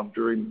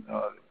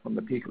from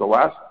the peak of the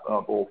last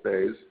bull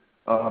phase.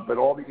 But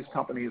all these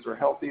companies are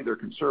healthy, they're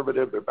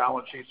conservative, their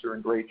balance sheets are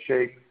in great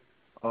shape.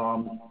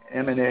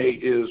 M&A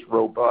is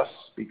robust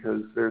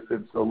because there's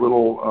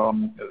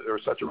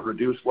such a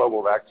reduced level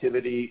of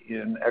activity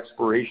in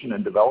exploration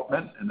and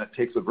development, and it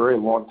takes a very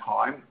long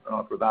time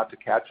for that to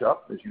catch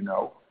up, as you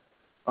know.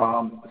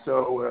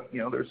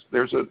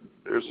 There's a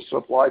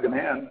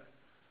supply-demand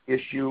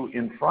issue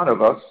in front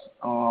of us,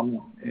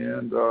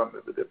 and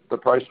the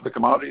price of the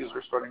commodities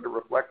are starting to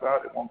reflect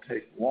that. It won't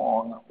take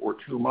long or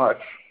too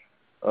much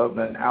of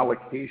an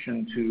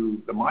allocation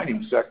to the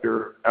mining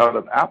sector out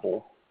of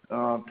Apple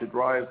to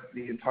drive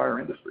the entire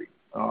industry.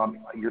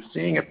 You're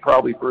seeing it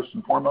probably first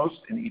and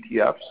foremost in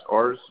ETFs,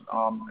 ours,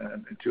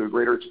 and to a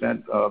greater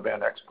extent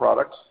VanEck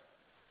products.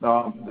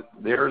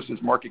 Theirs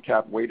is market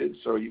cap weighted,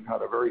 so you've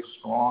had a very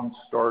strong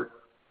start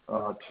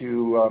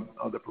to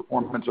the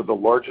performance of the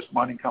largest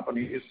mining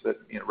companies that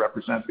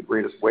represent the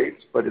greatest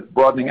weights, but it's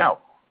broadening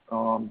out.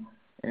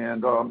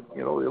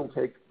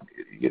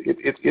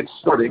 It's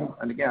starting,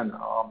 and again,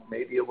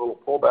 maybe a little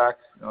pullback,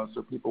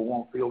 so people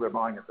won't feel they're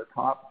buying at the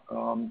top,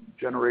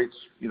 generates,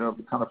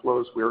 the kind of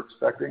flows we're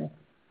expecting.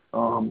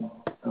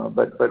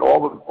 But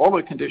all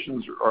the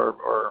conditions are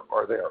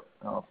there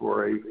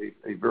for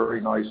a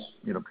very nice,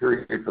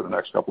 period for the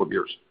next couple of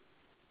years.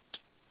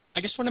 I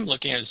guess what I'm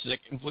looking at is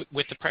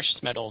with the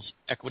precious metals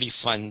equity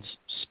funds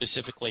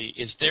specifically,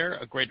 is there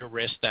a greater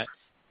risk that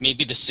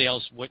maybe the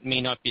sales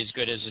may not be as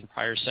good as in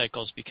prior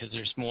cycles because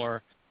there's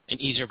more an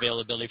easier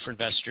availability for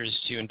investors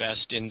to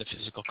invest in the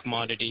physical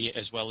commodity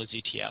as well as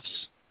ETFs?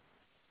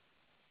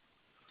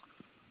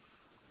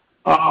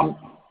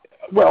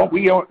 Well,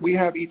 we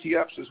have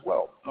ETFs as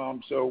well,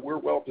 so we're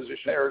well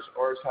positioned.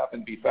 Ours happen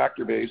to be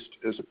factor-based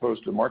as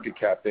opposed to market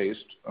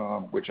cap-based,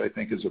 which I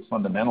think is a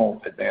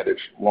fundamental advantage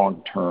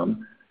long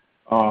term.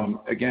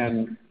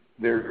 Again,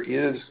 there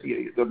is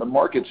the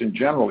markets in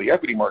general, the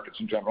equity markets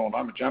in general, and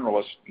I'm a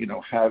generalist,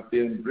 have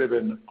been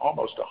driven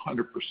almost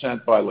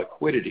 100% by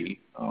liquidity.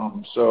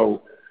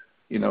 So,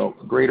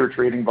 greater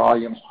trading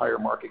volumes, higher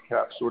market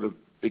caps sort of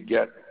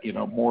beget,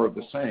 more of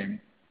the same.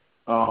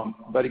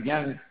 But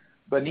again,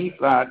 beneath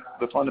that,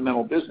 the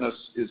fundamental business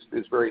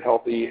is very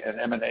healthy, and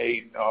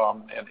M&A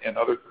and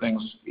other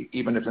things,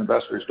 even if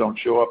investors don't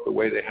show up the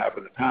way they have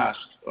in the past,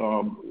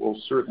 will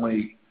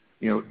certainly,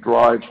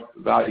 drive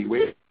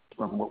valuation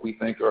from what we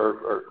think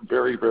are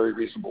very, very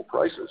reasonable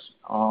prices.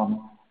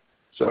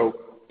 So,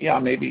 yeah,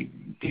 maybe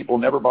people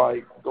never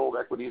buy gold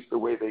equities the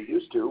way they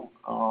used to,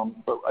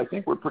 but I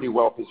think we're pretty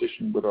well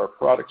positioned with our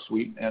product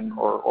suite and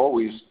are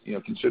always,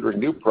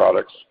 considering new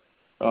products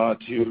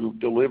to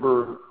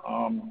deliver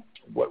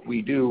what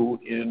we do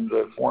in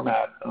the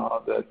format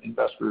that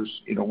investors,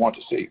 want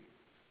to see.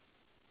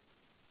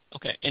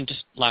 Okay, and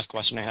just last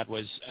question I had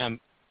was,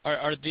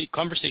 are the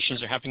conversations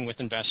you're having with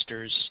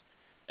investors,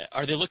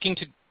 are they looking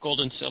to gold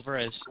and silver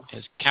as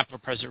capital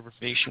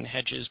preservation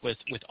hedges with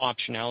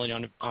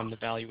optionality on the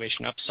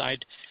valuation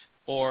upside,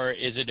 or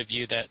is it a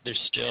view that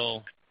there's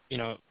still,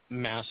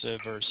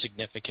 massive or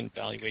significant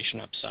valuation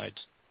upsides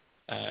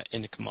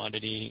in the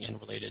commodity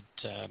and related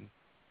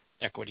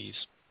equities?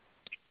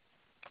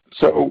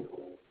 So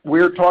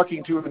we're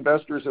talking to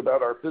investors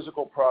about our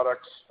physical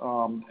products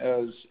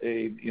as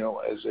a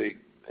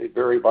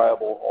very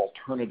viable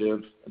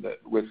alternative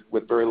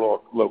with very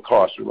low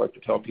cost. We like to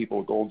tell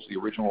people gold's the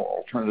original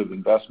alternative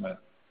investment.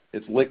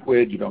 It's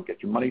liquid. You don't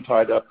get your money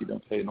tied up. You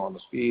don't pay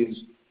enormous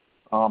fees.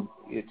 They are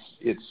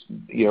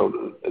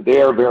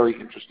very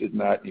interested in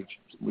that.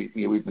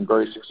 We've been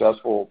very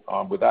successful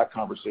with that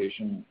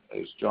conversation,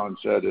 as John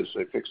said, as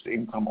a fixed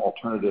income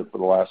alternative for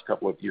the last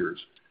couple of years.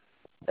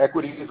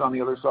 Equities, on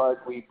the other side,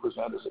 we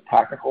present as a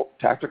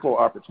tactical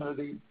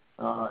opportunity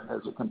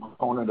as a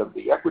component of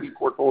the equity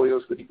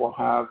portfolios that people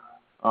have,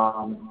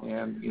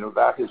 and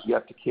that has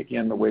yet to kick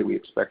in the way we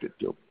expect it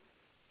to.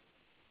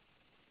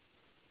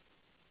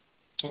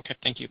 Okay,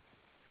 thank you.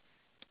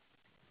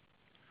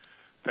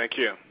 Thank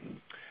you.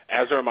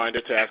 As a reminder,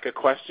 to ask a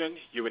question,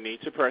 you will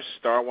need to press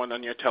star 1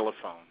 on your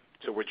telephone.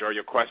 To withdraw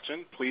your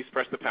question, please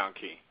press the pound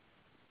key.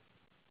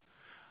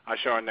 I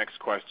show our next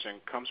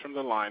question comes from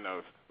the line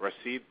of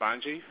Rasib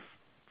Bhanji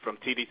from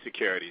TD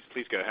Securities.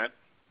 Please go ahead.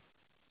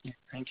 Yeah,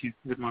 thank you.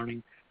 Good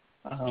morning.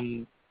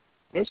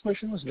 First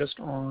question was just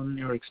on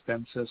your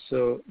expenses.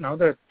 So now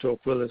that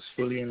Tocqueville is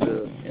fully in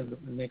the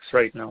mix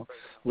right now,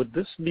 would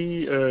this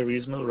be a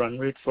reasonable run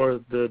rate for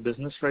the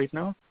business right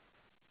now?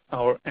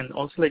 And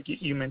also, like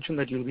you mentioned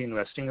that you'll be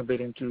investing a bit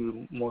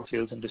into more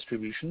sales and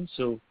distribution.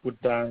 So would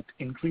that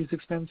increase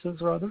expenses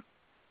rather?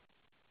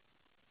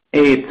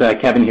 Hey, it's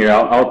Kevin here.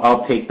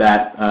 I'll take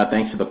that.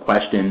 Thanks for the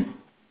question.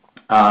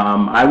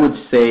 I would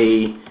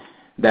say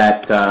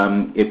that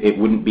it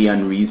wouldn't be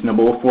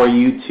unreasonable for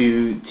you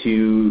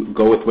to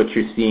go with what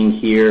you're seeing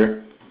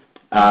here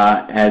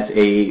as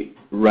a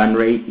run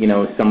rate,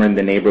 somewhere in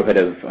the neighborhood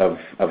of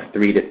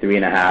 3 to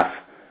 3.5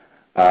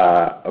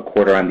 a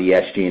quarter on the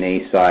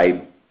SG&A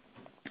side.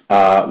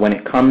 When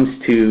it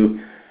comes to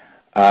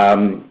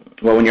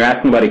when you're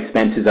asking about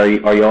expenses, are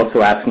you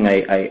also asking,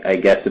 I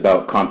guess,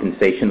 about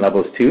compensation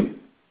levels too?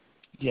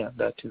 Yeah,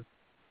 that too.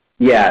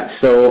 Yeah.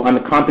 So on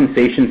the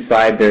compensation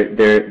side,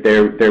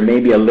 there may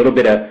be a little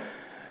bit of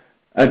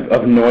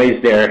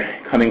noise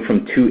there coming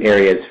from two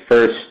areas.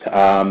 First,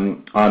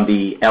 on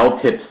the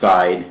LTIP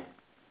side,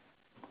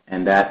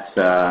 and that's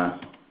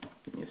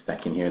give me a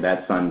second here.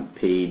 That's on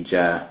page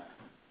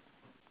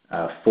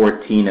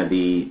 14 of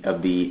the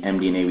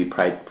MD&A. We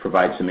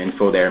provide some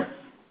info there.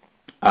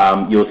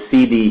 You'll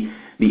see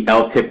the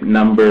LTIP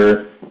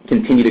number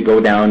continue to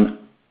go down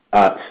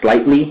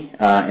slightly,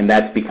 and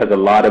that's because a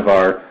lot of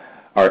our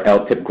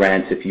LTIP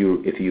grants, if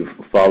you've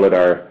followed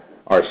our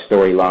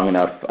story long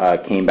enough,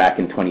 came back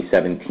in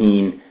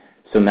 2017.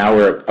 So now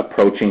we're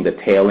approaching the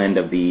tail end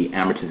of the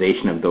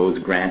amortization of those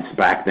grants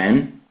back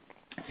then.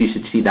 So you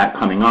should see that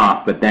coming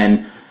off. But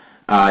then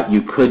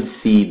you could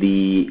see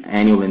the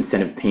annual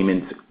incentive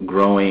payments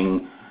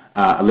growing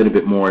a little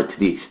bit more to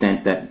the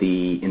extent that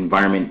the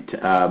environment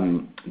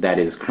that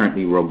is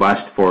currently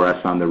robust for us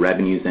on the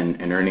revenues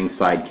and earnings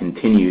side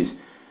continues,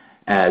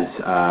 as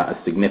a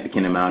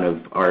significant amount of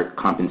our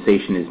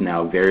compensation is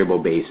now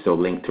variable-based, so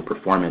linked to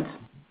performance.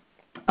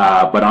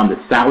 But on the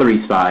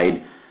salary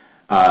side,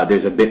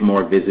 there's a bit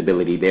more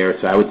visibility there.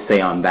 So I would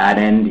say on that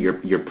end,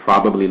 you're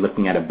probably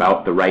looking at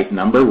about the right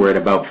number. We're at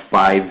about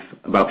five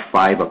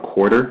a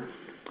quarter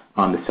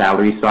on the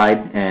salary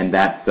side, and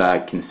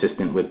that's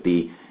consistent with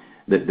the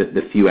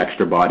few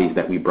extra bodies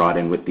that we brought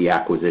in with the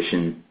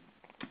acquisition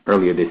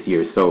earlier this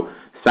year. So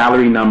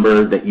salary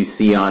number that you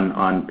see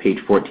on page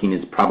 14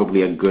 is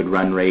probably a good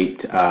run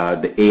rate.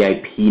 The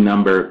AIP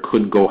number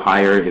could go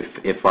higher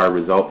if our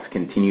results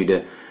continue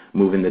to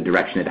move in the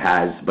direction it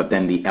has, but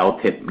then the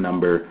LTIP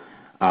number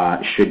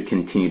should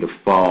continue to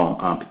fall,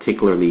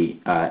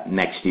 particularly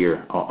next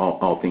year,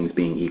 all things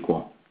being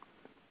equal.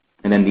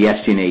 And then the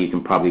SG&A, you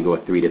can probably go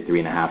 3 to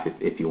 3.5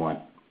 if you want.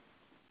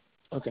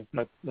 Okay,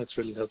 that's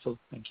really helpful.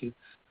 Thank you.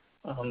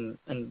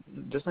 And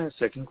just my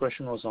second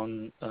question was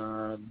on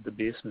the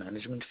base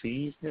management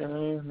fee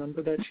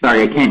number that you...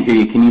 Sorry, I can't hear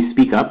you. Can you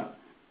speak up?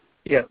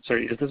 Yeah,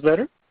 sorry. Is this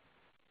better?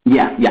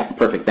 Yeah,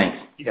 perfect. Thanks.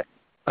 Yeah.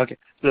 Okay.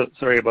 So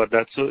sorry about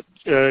that. So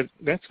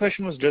next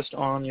question was just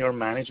on your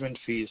management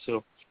fees.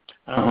 So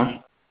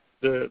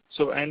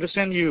so I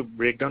understand you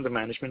break down the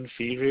management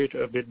fee rate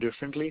a bit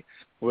differently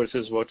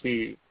versus what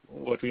we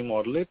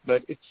model it,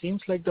 but it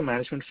seems like the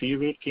management fee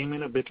rate came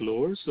in a bit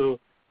lower. So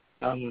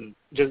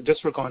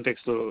just for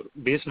context, so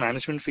base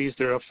management fees,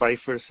 they're up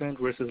 5%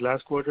 versus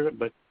last quarter,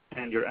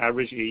 and your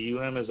average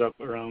AUM is up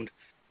around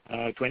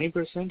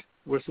 20%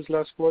 versus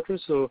last quarter.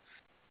 So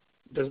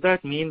does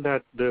that mean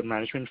that the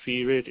management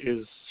fee rate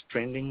is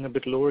trending a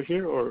bit lower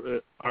here,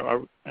 or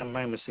am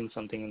I missing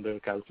something in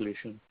the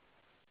calculation?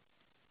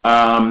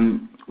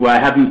 Well,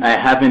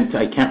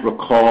 I can't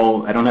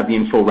recall. I don't have the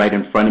info right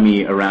in front of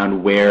me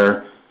around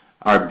where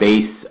our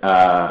base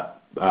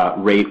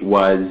rate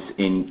was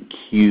in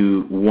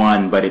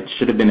Q1, but it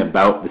should have been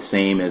about the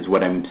same as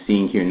what I'm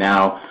seeing here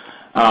now.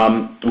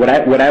 What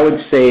I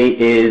would say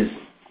is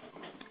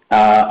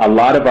a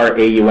lot of our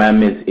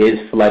AUM is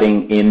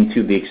flooding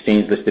into the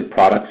exchange-listed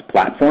products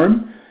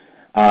platform.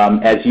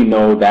 As you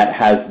know, that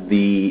has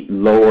the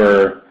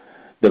lower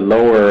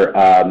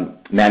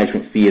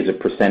management fee as a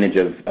percentage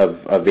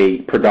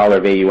of per dollar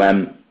of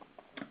AUM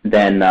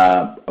than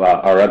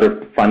our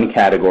other fund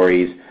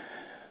categories.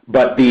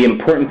 But the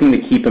important thing to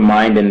keep in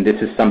mind, and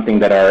this is something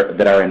that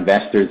our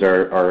investors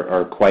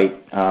are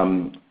quite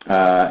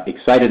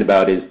excited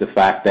about, is the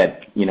fact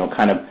that,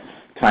 kind of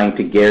tying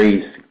to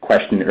Gary's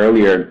question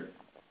earlier,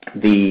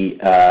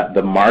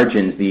 the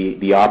margins,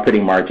 the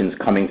operating margins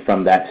coming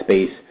from that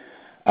space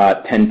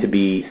tend to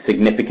be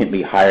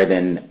significantly higher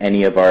than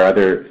any of our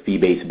other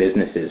fee-based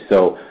businesses.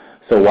 So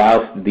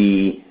whilst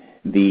the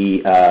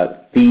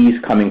fees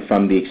coming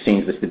from the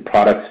exchange-listed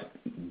products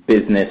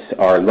business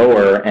are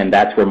lower, and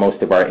that's where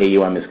most of our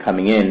AUM is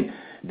coming in,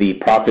 the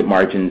profit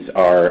margins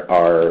are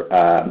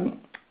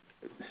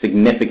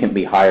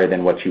significantly higher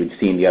than what you would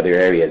see in the other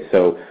areas.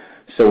 So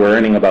we're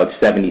earning about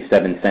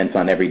 77 cents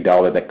on every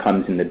dollar that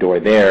comes in the door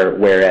there,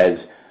 whereas,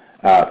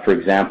 for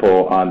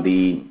example, on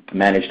the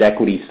managed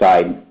equity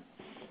side,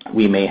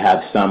 we may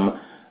have some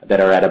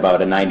that are at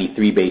about a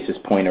 93 basis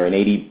point or an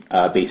 80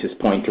 basis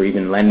point, or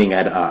even lending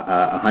at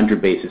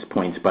 100 basis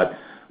points,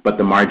 but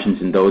the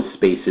margins in those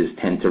spaces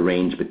tend to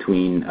range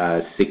between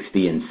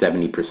 60 and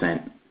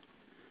 70%.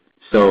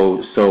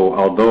 So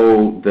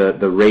although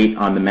the rate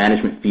on the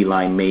management fee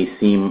line may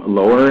seem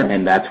lower,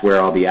 and that's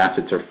where all the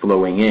assets are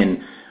flowing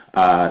in,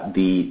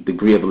 the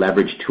degree of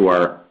leverage to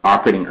our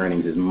operating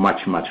earnings is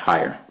much, much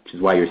higher, which is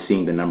why you're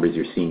seeing the numbers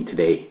you're seeing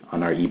today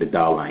on our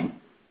EBITDA line.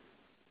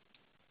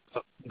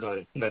 Oh, got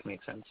it. That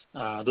makes sense.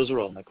 Those are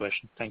all my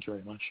questions. Thank you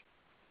very much.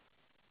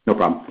 No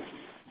problem.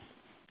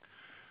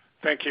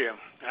 Thank you.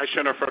 I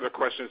show no further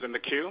questions in the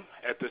queue.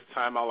 At this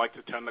time, I'd like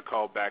to turn the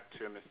call back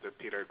to Mr.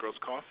 Peter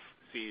Grosskopf,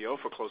 CEO,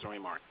 for closing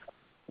remarks.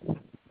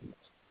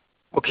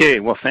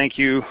 Okay, well, thank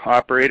you,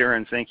 operator,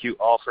 and thank you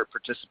all for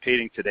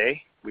participating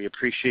today. We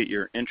appreciate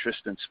your interest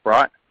in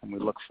Sprott, and we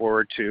look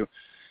forward to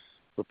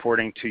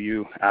reporting to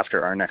you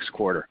after our next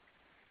quarter.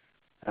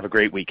 Have a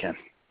great weekend.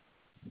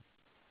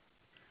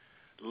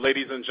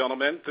 Ladies and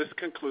gentlemen, this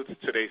concludes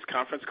today's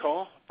conference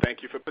call.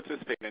 Thank you for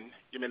participating.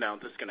 You may now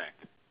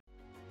disconnect.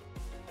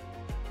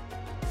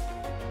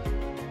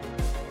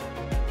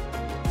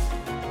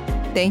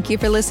 Thank you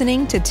for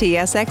listening to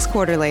TSX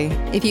Quarterly.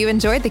 If you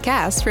enjoyed the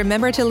cast,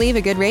 remember to leave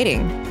a good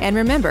rating. And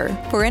remember,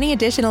 for any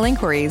additional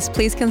inquiries,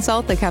 please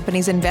consult the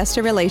company's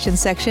investor relations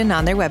section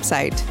on their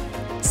website.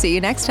 See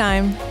you next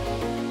time.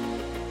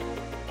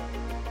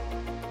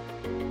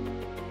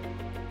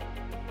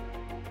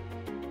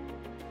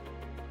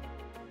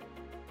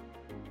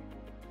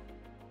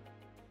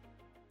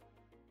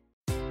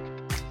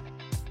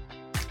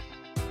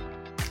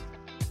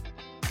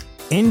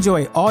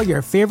 Enjoy all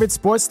your favorite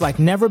sports like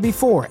never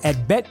before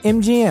at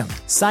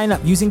BetMGM. Sign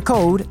up using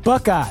code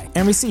Buckeye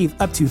and receive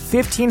up to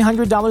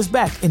 $1,500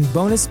 back in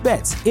bonus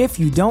bets if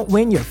you don't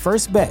win your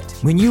first bet.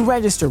 When you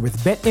register with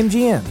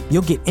BetMGM,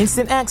 you'll get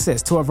instant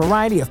access to a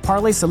variety of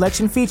parlay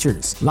selection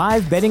features,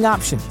 live betting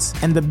options,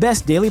 and the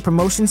best daily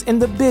promotions in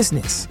the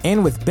business.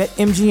 And with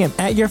BetMGM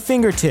at your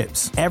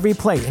fingertips, every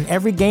play and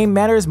every game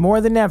matters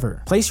more than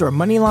ever. Place your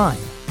money line,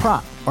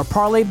 prop, or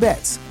parlay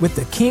bets with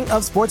the king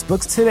of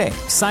sportsbooks today.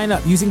 Sign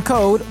up using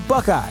code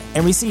Buckeye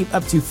and receive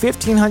up to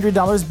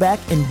 $1,500 back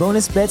in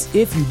bonus bets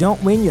if you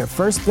don't win your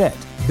first bet.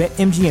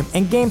 BetMGM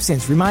and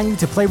GameSense remind you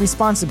to play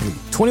responsibly.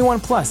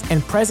 21 plus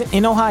and present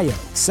in Ohio,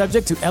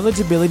 subject to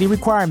eligibility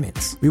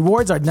requirements.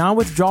 Rewards are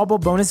non-withdrawable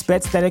bonus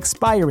bets that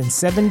expire in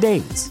 7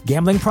 days.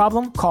 Gambling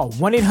problem? Call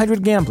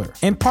 1-800-GAMBLER.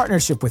 In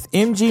partnership with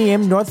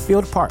MGM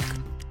Northfield Park.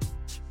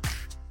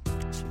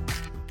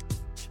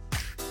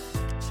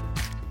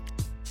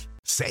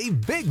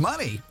 Save big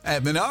money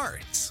at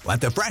Menards.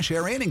 Let the fresh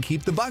air in and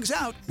keep the bugs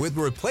out with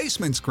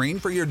replacement screen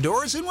for your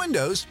doors and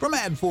windows from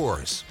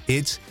AdForce.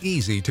 It's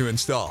easy to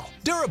install,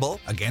 durable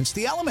against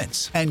the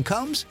elements, and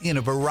comes in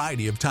a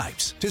variety of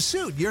types to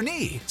suit your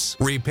needs.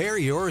 Repair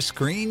your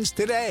screens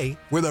today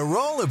with a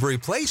roll of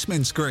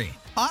replacement screen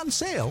on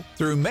sale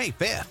through May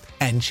 5th.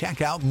 And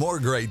check out more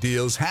great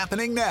deals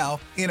happening now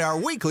in our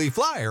weekly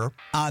flyer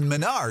on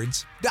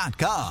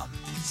Menards.com.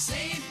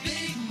 Save